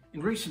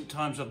recent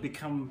times I've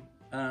become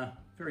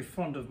very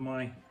fond of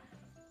my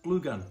glue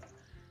gun,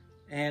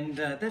 and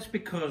that's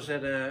because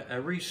at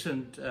a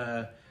recent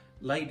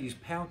ladies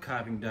power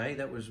carving day,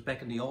 that was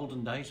back in the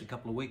olden days a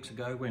couple of weeks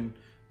ago when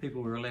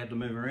people were allowed to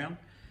move around,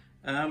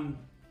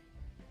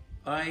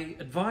 I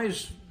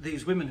advised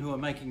these women who are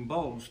making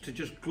bowls to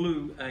just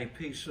glue a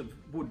piece of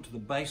wood to the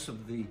base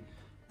of the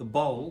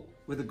bowl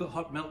with a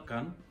hot melt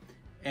gun,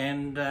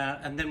 and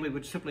then we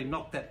would simply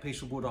knock that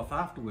piece of wood off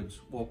afterwards,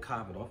 or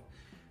carve it off.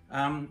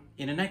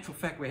 In an actual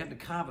fact, we had to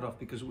carve it off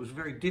because it was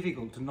very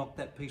difficult to knock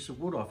that piece of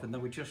wood off, and they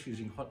were just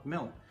using hot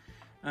melt.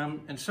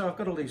 And so I've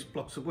got all these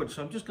blocks of wood,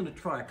 so I'm just going to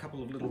try a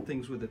couple of little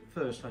things with it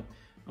first.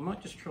 I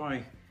might just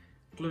try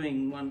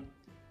gluing one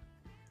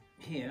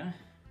here.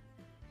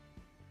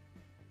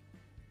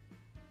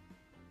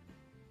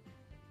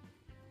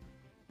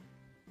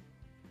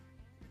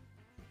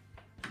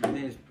 And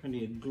there's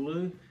plenty of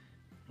glue.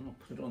 I'll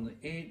put it on the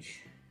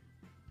edge.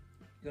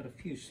 You've got a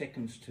few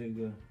seconds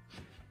to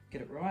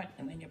get it right,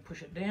 and then you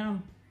push it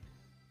down.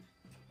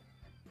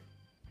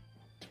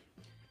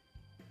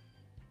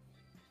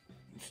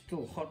 It's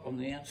still hot on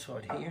the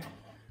outside here.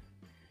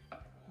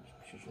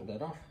 Just push all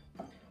that off.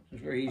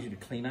 It's very easy to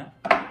clean up.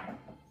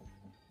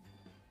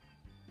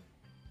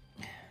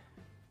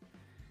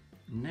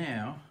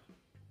 Now,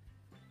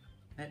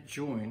 that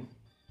join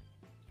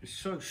is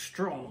so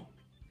strong,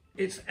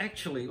 it's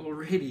actually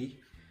already,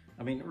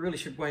 I mean, it really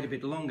should wait a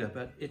bit longer,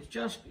 but it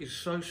just is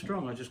so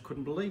strong, I just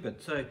couldn't believe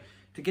it. So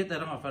to get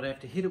that off, I'd have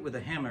to hit it with a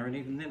hammer, and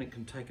even then it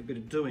can take a bit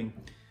of doing.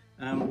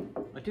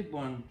 I did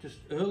one just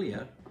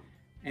earlier,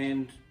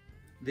 and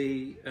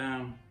the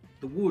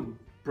wood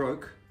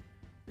broke.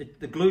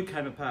 The glue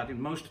came apart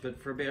in most of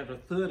it. For about a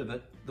third of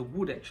it, the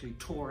wood actually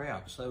tore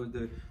out, so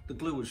the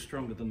glue was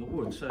stronger than the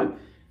wood. So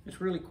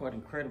it's really quite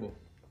incredible.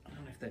 I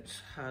don't know if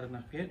that's hard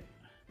enough yet.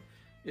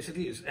 Yes, it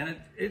is, and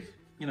it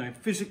you know,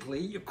 physically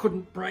you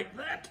couldn't break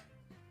that.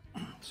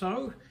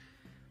 So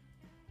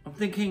I'm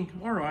thinking,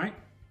 all right,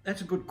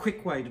 that's a good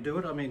quick way to do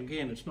it. I mean,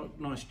 again, it's not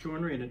nice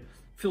joinery and it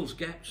fills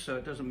gaps, so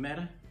it doesn't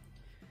matter.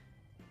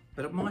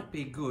 But it might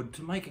be good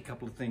to make a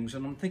couple of things,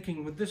 and I'm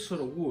thinking with this sort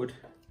of wood,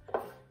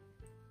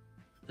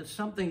 there's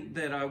something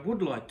that I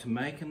would like to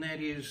make, and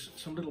that is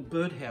some little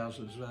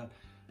birdhouses.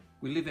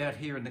 We live out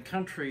here in the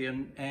country,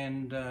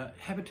 and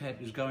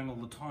habitat is going all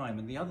the time.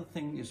 And the other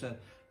thing is a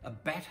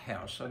bat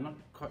house. I'm not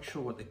quite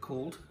sure what they're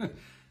called.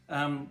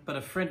 But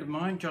a friend of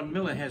mine, John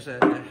Miller, has a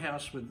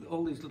house with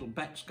all these little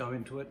bats go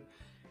into it,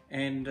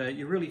 and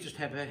you really just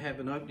have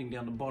an opening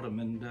down the bottom,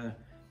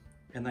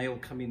 and they all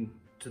come in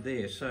to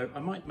there. So I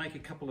might make a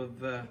couple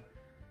of a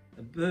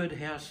bird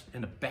house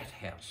and a bat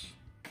house.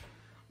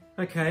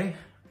 Okay,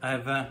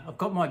 I've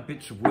got my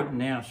bits of wood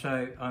now.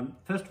 So I'm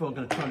first of all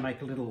going to try and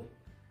make a little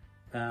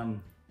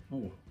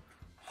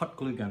hot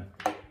glue gun.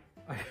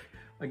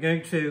 I'm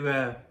going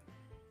to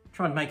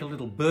try and make a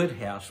little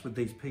birdhouse with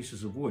these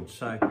pieces of wood.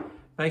 So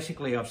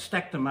basically I've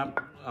stacked them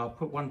up. I'll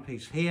put one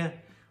piece here,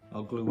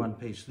 I'll glue one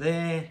piece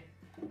there,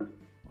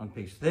 one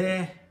piece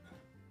there,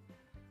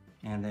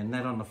 and then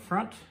that on the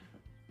front,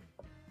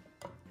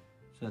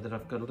 so that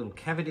I've got a little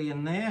cavity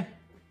in there.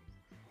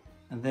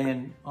 And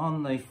then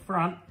on the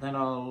front, then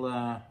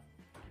I'll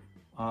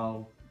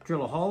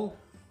drill a hole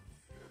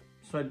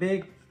so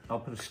big. I'll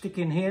put a stick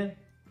in here,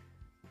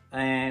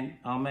 and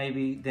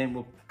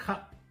we'll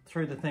cut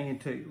through the thing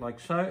into like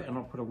so, and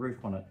I'll put a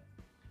roof on it.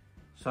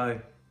 So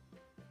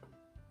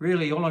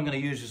really all I'm going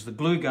to use is the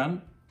glue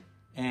gun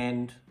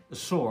and the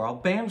saw.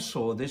 I'll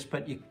bandsaw this,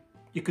 but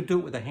you could do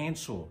it with a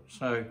handsaw.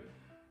 So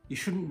you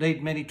shouldn't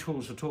need many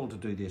tools at all to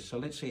do this. So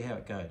let's see how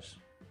it goes.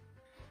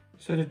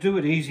 So to do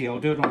it easy, I'll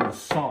do it on the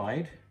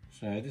side.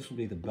 So this will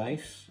be the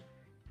base.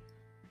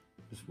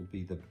 This will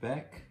be the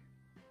back.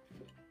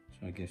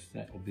 So I guess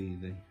that will be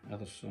the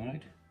other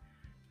side.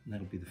 And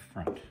that'll be the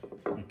front.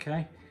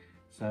 Okay,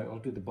 so I'll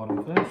do the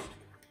bottom first.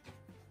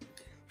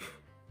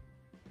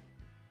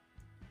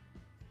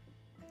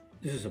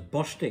 This is a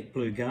Arbortech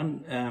glue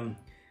gun,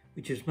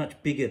 which is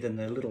much bigger than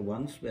the little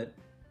ones, but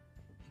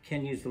you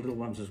can use the little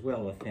ones as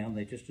well. I found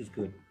they're just as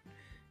good.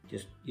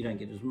 Just you don't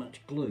get as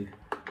much glue.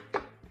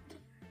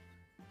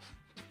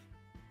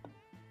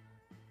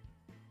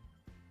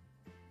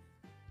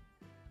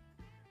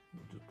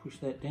 Just push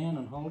that down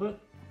and hold it.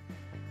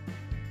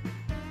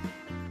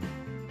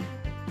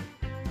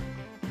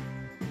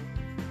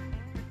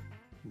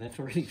 That's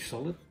already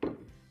solid.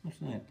 What's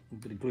that? A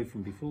bit of glue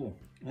from before.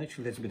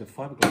 Actually, there's a bit of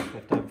fiberglass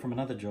left over from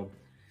another job.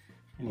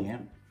 Anyhow.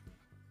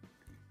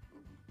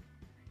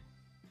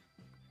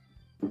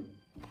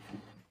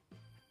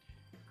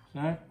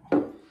 So,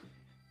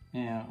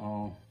 now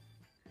I'll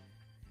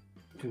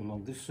do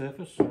along this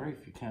surface. Sorry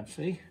if you can't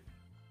see.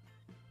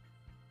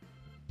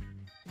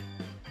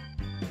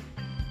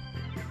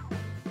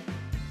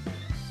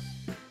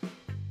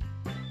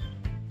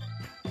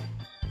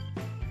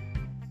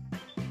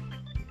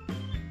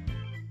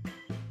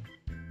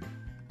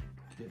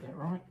 Get that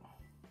right.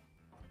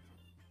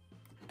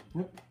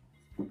 Yep.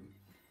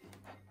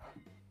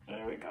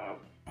 There we go.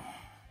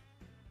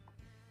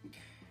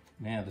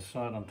 Now the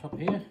side on top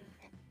here.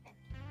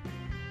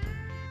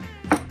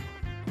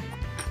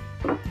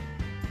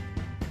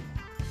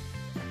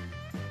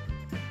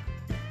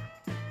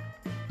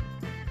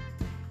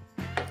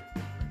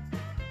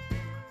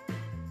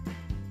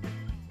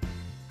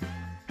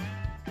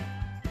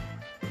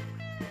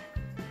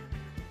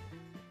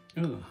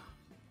 Oh,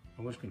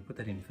 I was going to put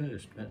that in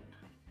first, but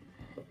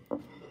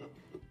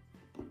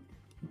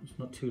it's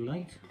not too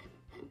late.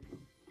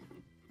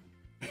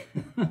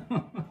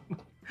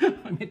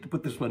 I meant to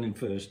put this one in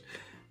first.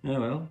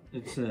 Oh well,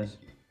 let's see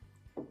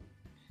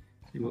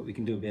what we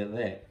can do about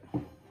that.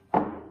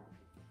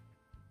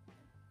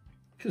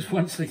 Because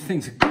once these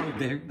things are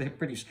good, they're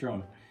pretty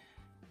strong.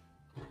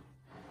 Here's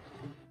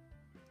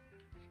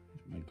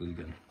my glue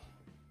gun.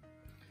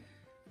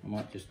 I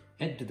might just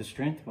add to the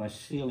strength by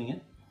sealing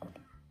it.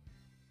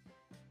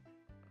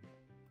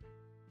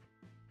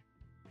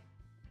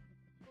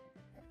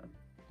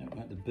 Don't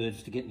want the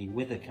birds to get any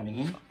weather coming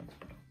in.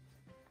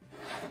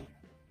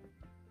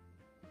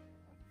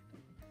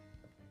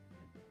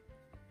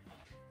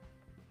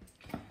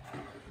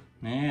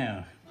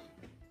 Now,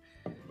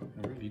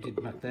 I really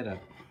did muck that up.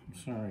 I'm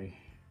sorry.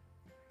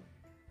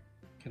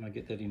 Can I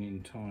get that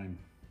in time?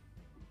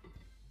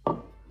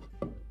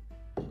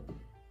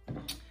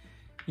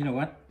 You know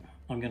what?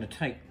 I'm going to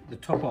take the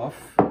top off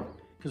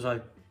because I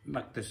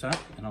mucked this up,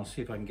 and I'll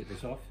see if I can get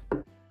this off.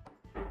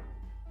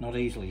 Not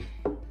easily.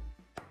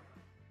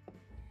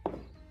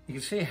 You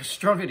can see how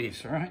strong it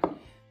is, all right?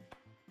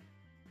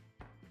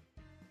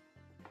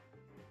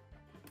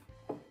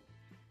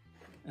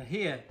 Now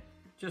here,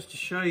 just to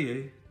show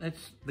you,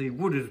 that's the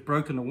wood is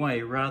broken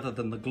away rather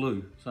than the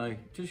glue. So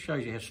it just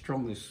shows you how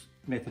strong this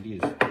method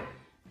is.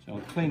 So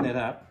I'll clean that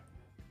up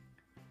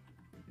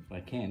if I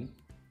can.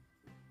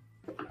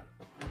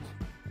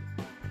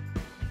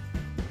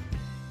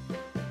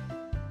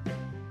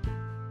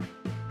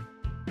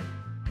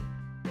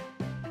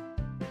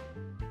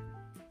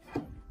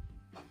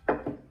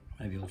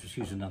 Maybe I'll just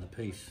use another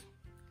piece.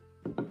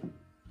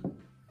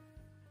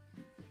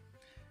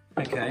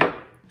 Okay,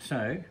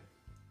 so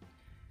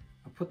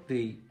I'll put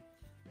the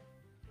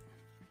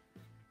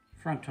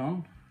front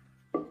on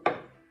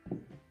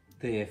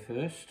there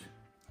first,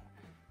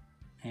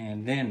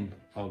 and then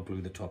I'll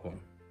glue the top on.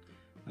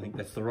 I think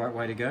that's the right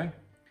way to go.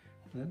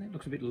 That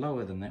looks a bit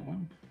lower than that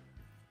one.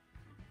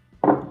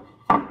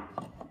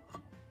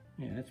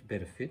 Yeah, that's a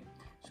better fit.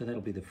 So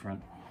that'll be the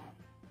front.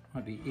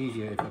 Might be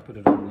easier if I put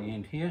it on the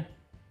end here.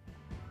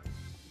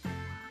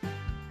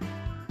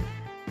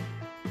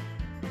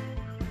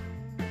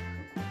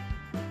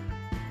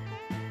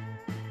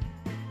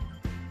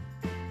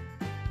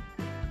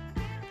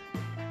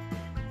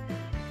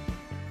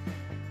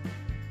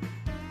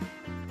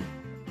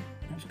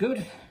 That's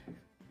good.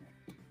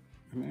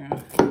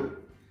 Now,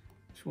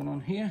 this one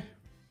on here.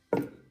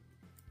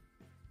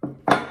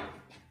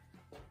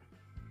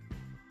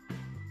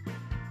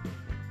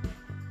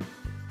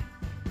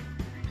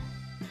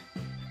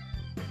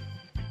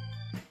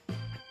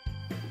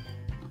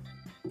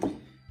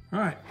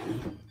 Right,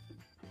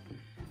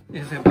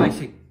 there's our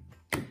basic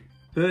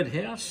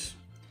birdhouse.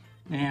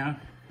 Now,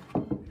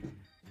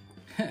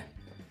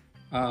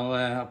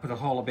 I'll put a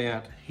hole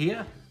about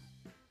here,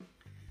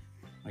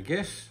 I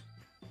guess,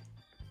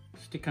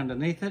 stick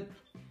underneath it,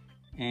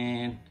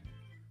 and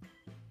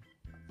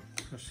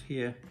across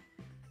here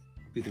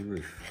be the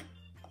roof.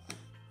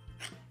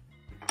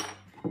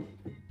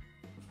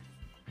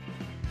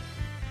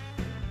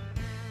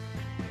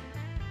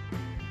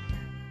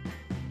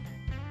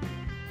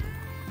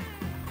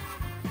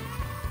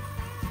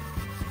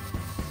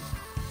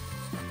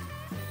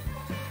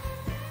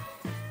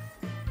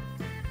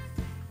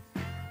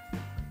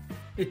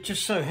 It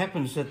just so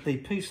happens that the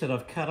piece that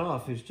I've cut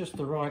off is just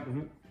the right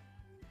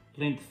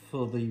length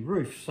for the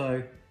roof,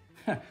 so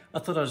I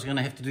thought I was going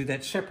to have to do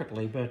that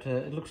separately, but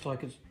it looks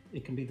like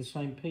it can be the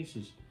same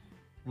pieces.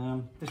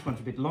 This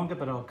one's a bit longer,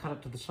 but I'll cut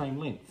it to the same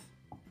length.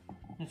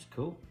 That's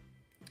cool.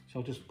 So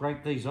I'll just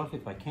break these off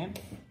if I can.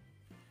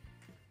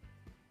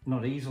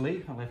 Not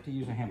easily, I'll have to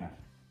use a hammer.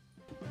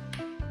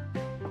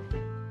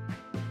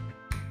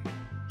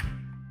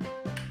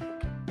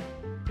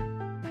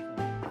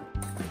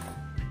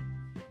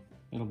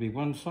 It'll be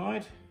one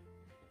side,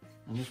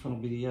 and this one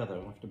will be the other.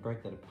 I'll have to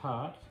break that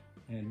apart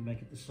and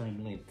make it the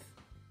same length.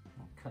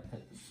 I'll cut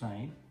that the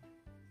same.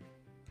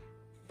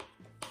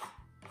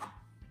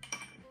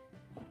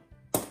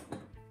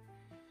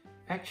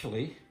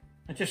 Actually,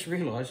 I just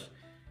realised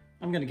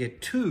I'm going to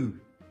get two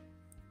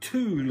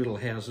little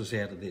houses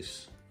out of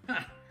this.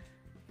 Ha!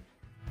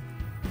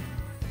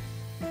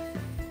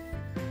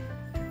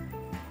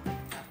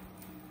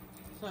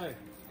 So,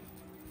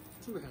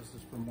 two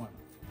houses from one.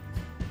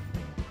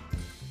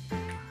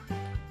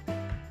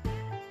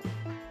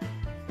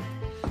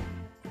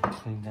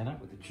 Clean that up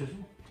with a chisel.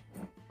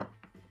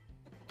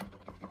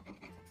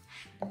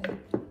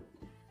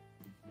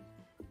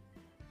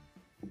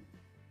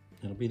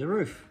 That'll be the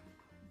roof.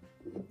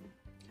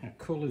 How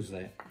cool is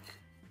that?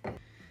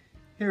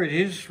 Here it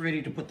is,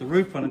 ready to put the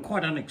roof on, and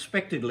quite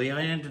unexpectedly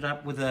I ended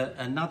up with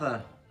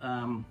another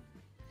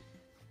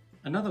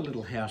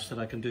little house that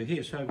I can do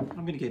here. So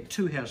I'm going to get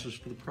two houses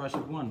for the price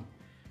of one.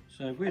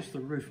 So where's the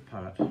roof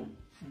part? Over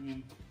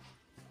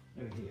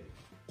here.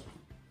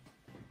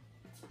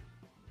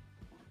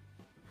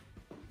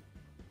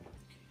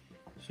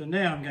 So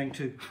now I'm going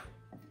to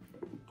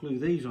glue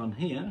these on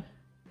here.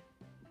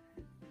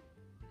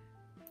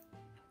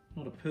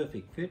 Not a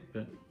perfect fit,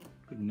 but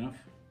good enough.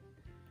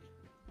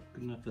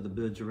 Good enough for the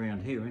birds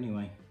around here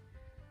anyway.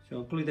 So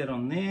I'll glue that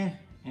on there,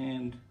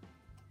 and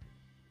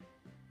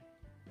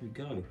we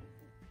go.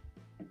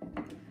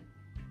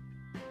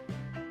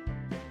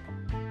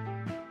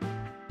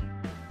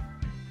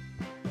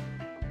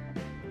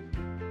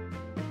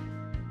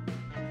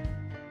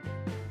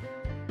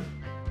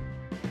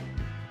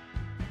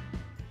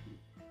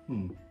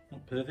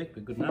 Not perfect,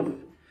 but good enough.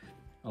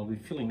 I'll be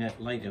filling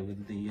that later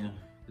with the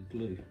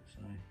glue.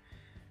 So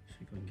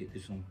see if I can get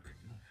this on quick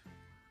enough.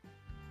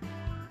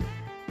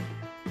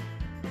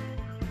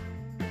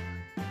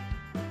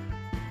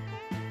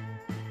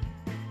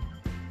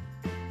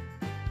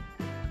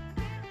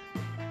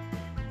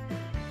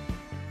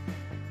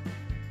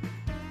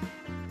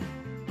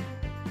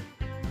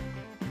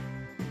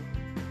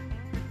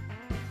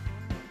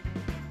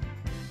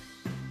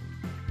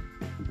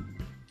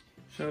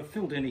 So I've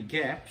filled any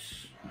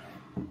gaps,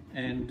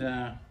 and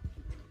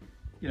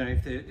you know,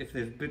 if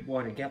there's a bit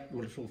wider gap,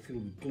 well, it's all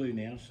filled with glue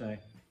now, so it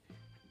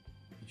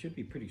should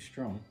be pretty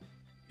strong.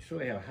 You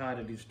saw how hard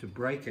it is to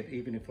break it,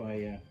 even if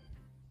I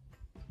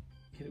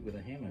hit it with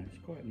a hammer.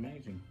 It's quite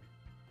amazing.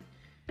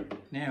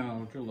 Now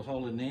I'll drill the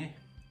hole in there.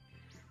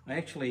 I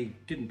actually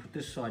didn't put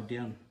this side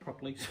down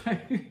properly, so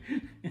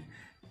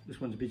this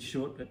one's a bit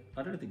short, but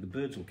I don't think the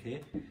birds will care.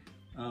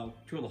 I'll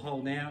drill a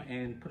hole now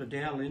and put a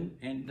dowel in,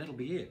 and that'll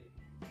be it.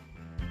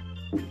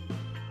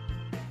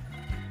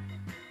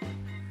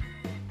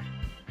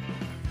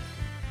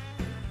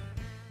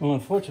 Well,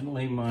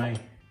 unfortunately, my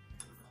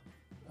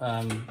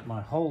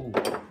hole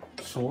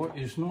saw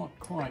is not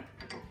quite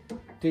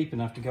deep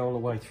enough to go all the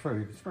way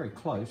through. It's very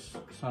close,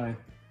 so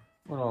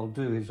what I'll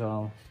do is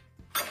I'll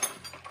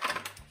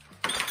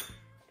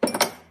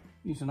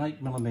use an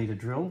 8mm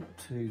drill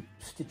to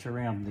stitch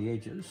around the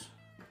edges,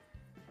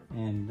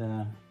 and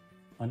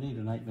I need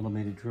an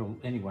 8mm drill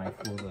anyway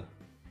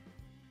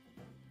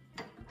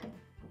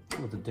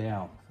for the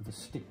dowel, for the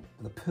stick,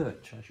 for the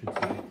perch, I should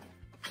say.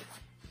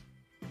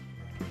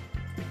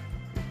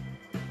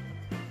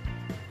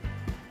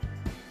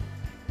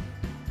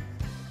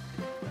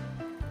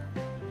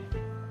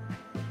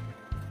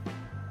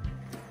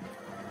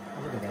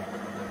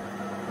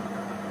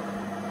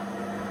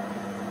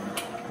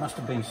 Must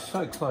have been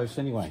so close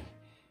anyway.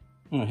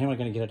 Oh, how am I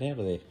going to get it out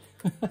of there?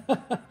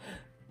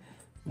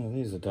 Well,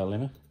 there's the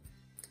dilemma.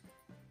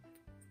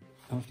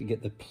 I'll have to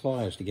get the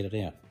pliers to get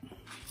it out.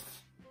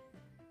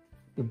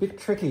 A bit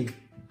tricky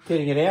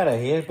getting it out of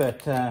here,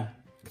 but I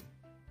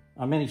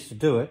managed to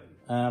do it.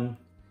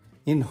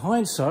 In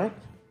hindsight,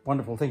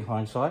 wonderful thing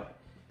hindsight,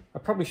 I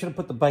probably should have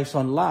put the base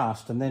on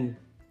last, and then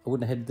I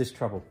wouldn't have had this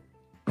trouble.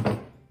 So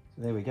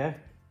there we go.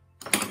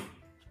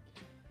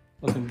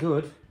 Looking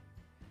good.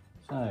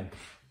 So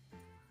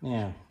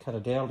now cut a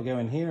dowel to go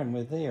in here, and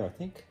we're there, I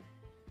think.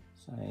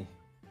 So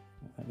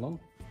not that long.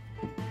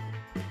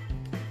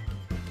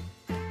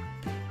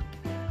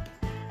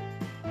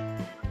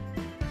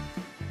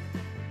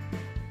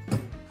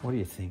 What do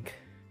you think?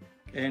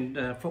 And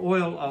for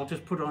oil, I'll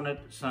just put on it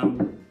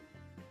some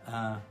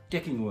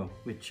decking oil,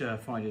 which I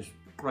find is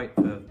great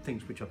for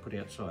things which I put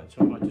outside.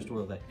 So I might just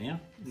oil that now,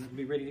 and it'll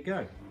be ready to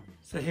go.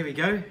 So here we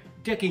go.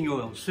 Decking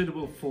oil,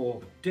 suitable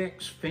for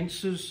decks,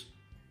 fences,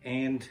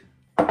 and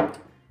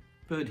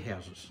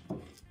birdhouses. So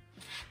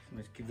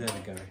let's give that a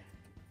go.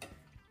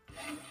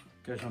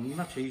 Goes on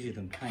much easier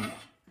than paint,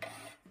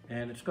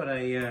 and it's got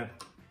a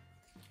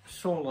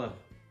solar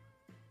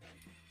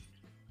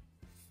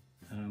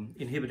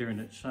inhibitor in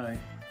it, so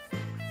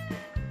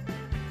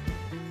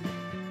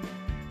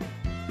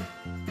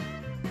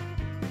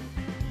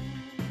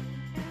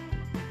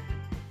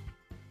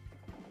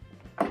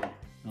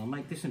I'll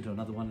make this into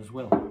another one as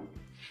well.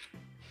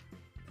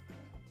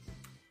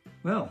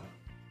 Well,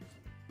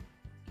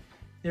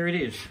 there it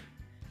is,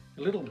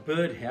 a little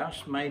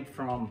birdhouse made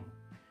from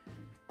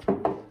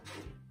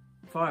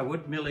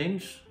firewood, mill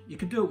ends. You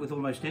can do it with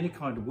almost any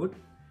kind of wood.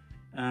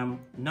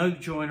 No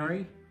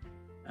joinery.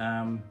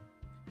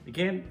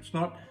 Again,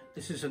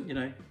 this isn't, you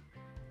know,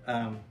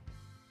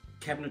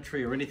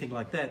 cabinetry or anything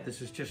like that.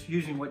 This is just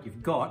using what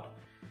you've got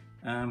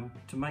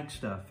to make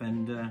stuff.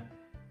 And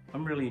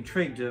I'm really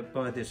intrigued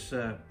by this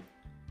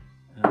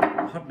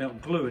hot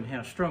melt glue and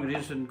how strong it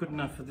is and good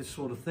enough for this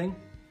sort of thing.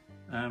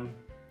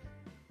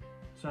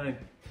 So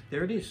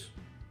there it is,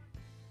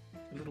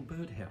 a little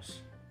birdhouse.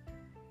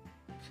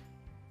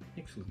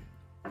 Excellent.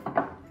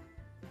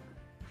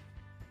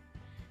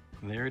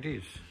 There it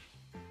is,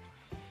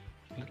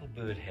 a little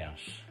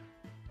birdhouse.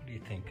 What do you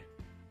think?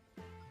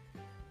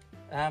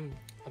 I'm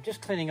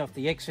just cleaning off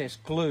the excess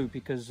glue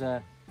because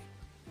there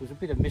was a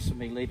bit of miss of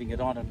me leaving it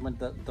on, and when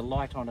the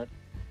light on it,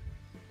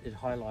 it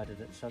highlighted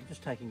it. So I'm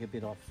just taking a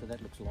bit off, so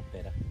that looks a lot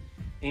better.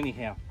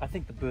 Anyhow, I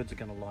think the birds are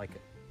going to like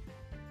it.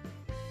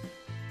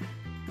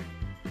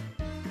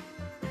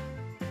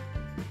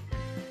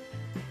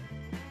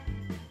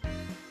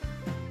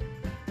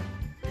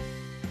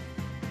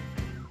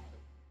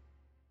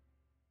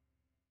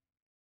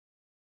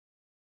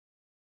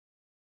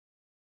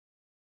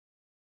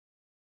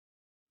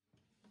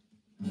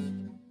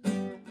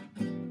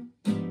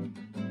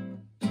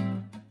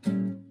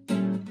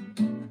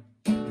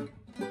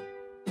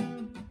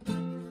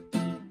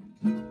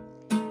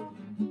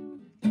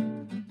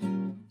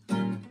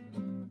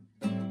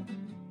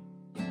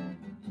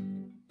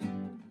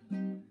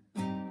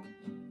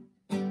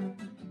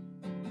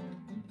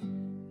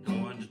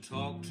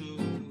 Talk to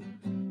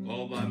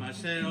all by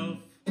myself,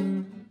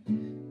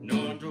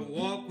 no one to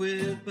walk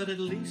with, but at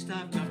least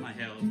I've got my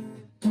health.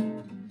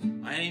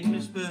 I ain't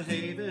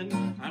misbehaving,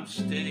 I'm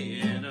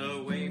staying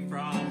away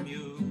from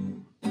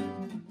you.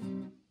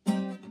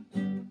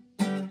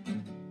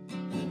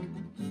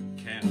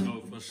 Can't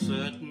know for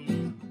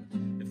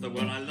certain if the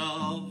one I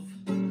love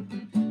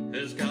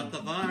has got the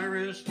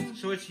virus,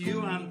 so it's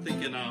you I'm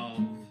thinking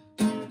of.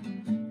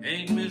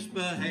 Ain't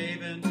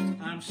misbehaving,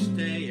 I'm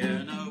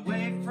staying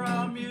away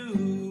from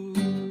you.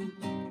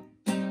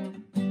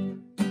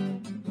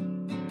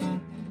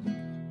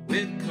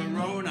 With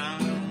corona,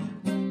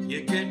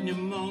 you get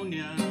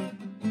pneumonia.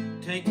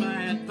 Take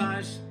my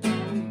advice,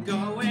 don't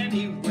go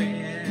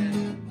anywhere.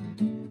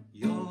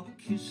 Your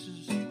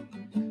kisses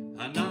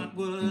are not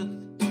worth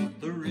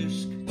the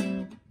risk.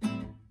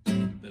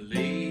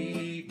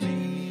 Believe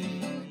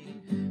me,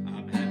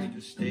 I'm happy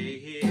to stay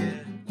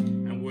here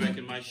and work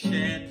in my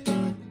shed.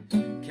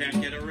 Can't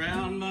get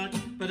around much,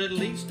 but at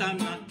least I'm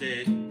not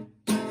dead.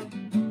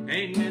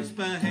 Ain't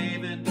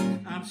misbehaving.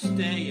 I'm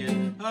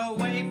staying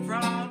away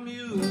from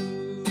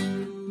you.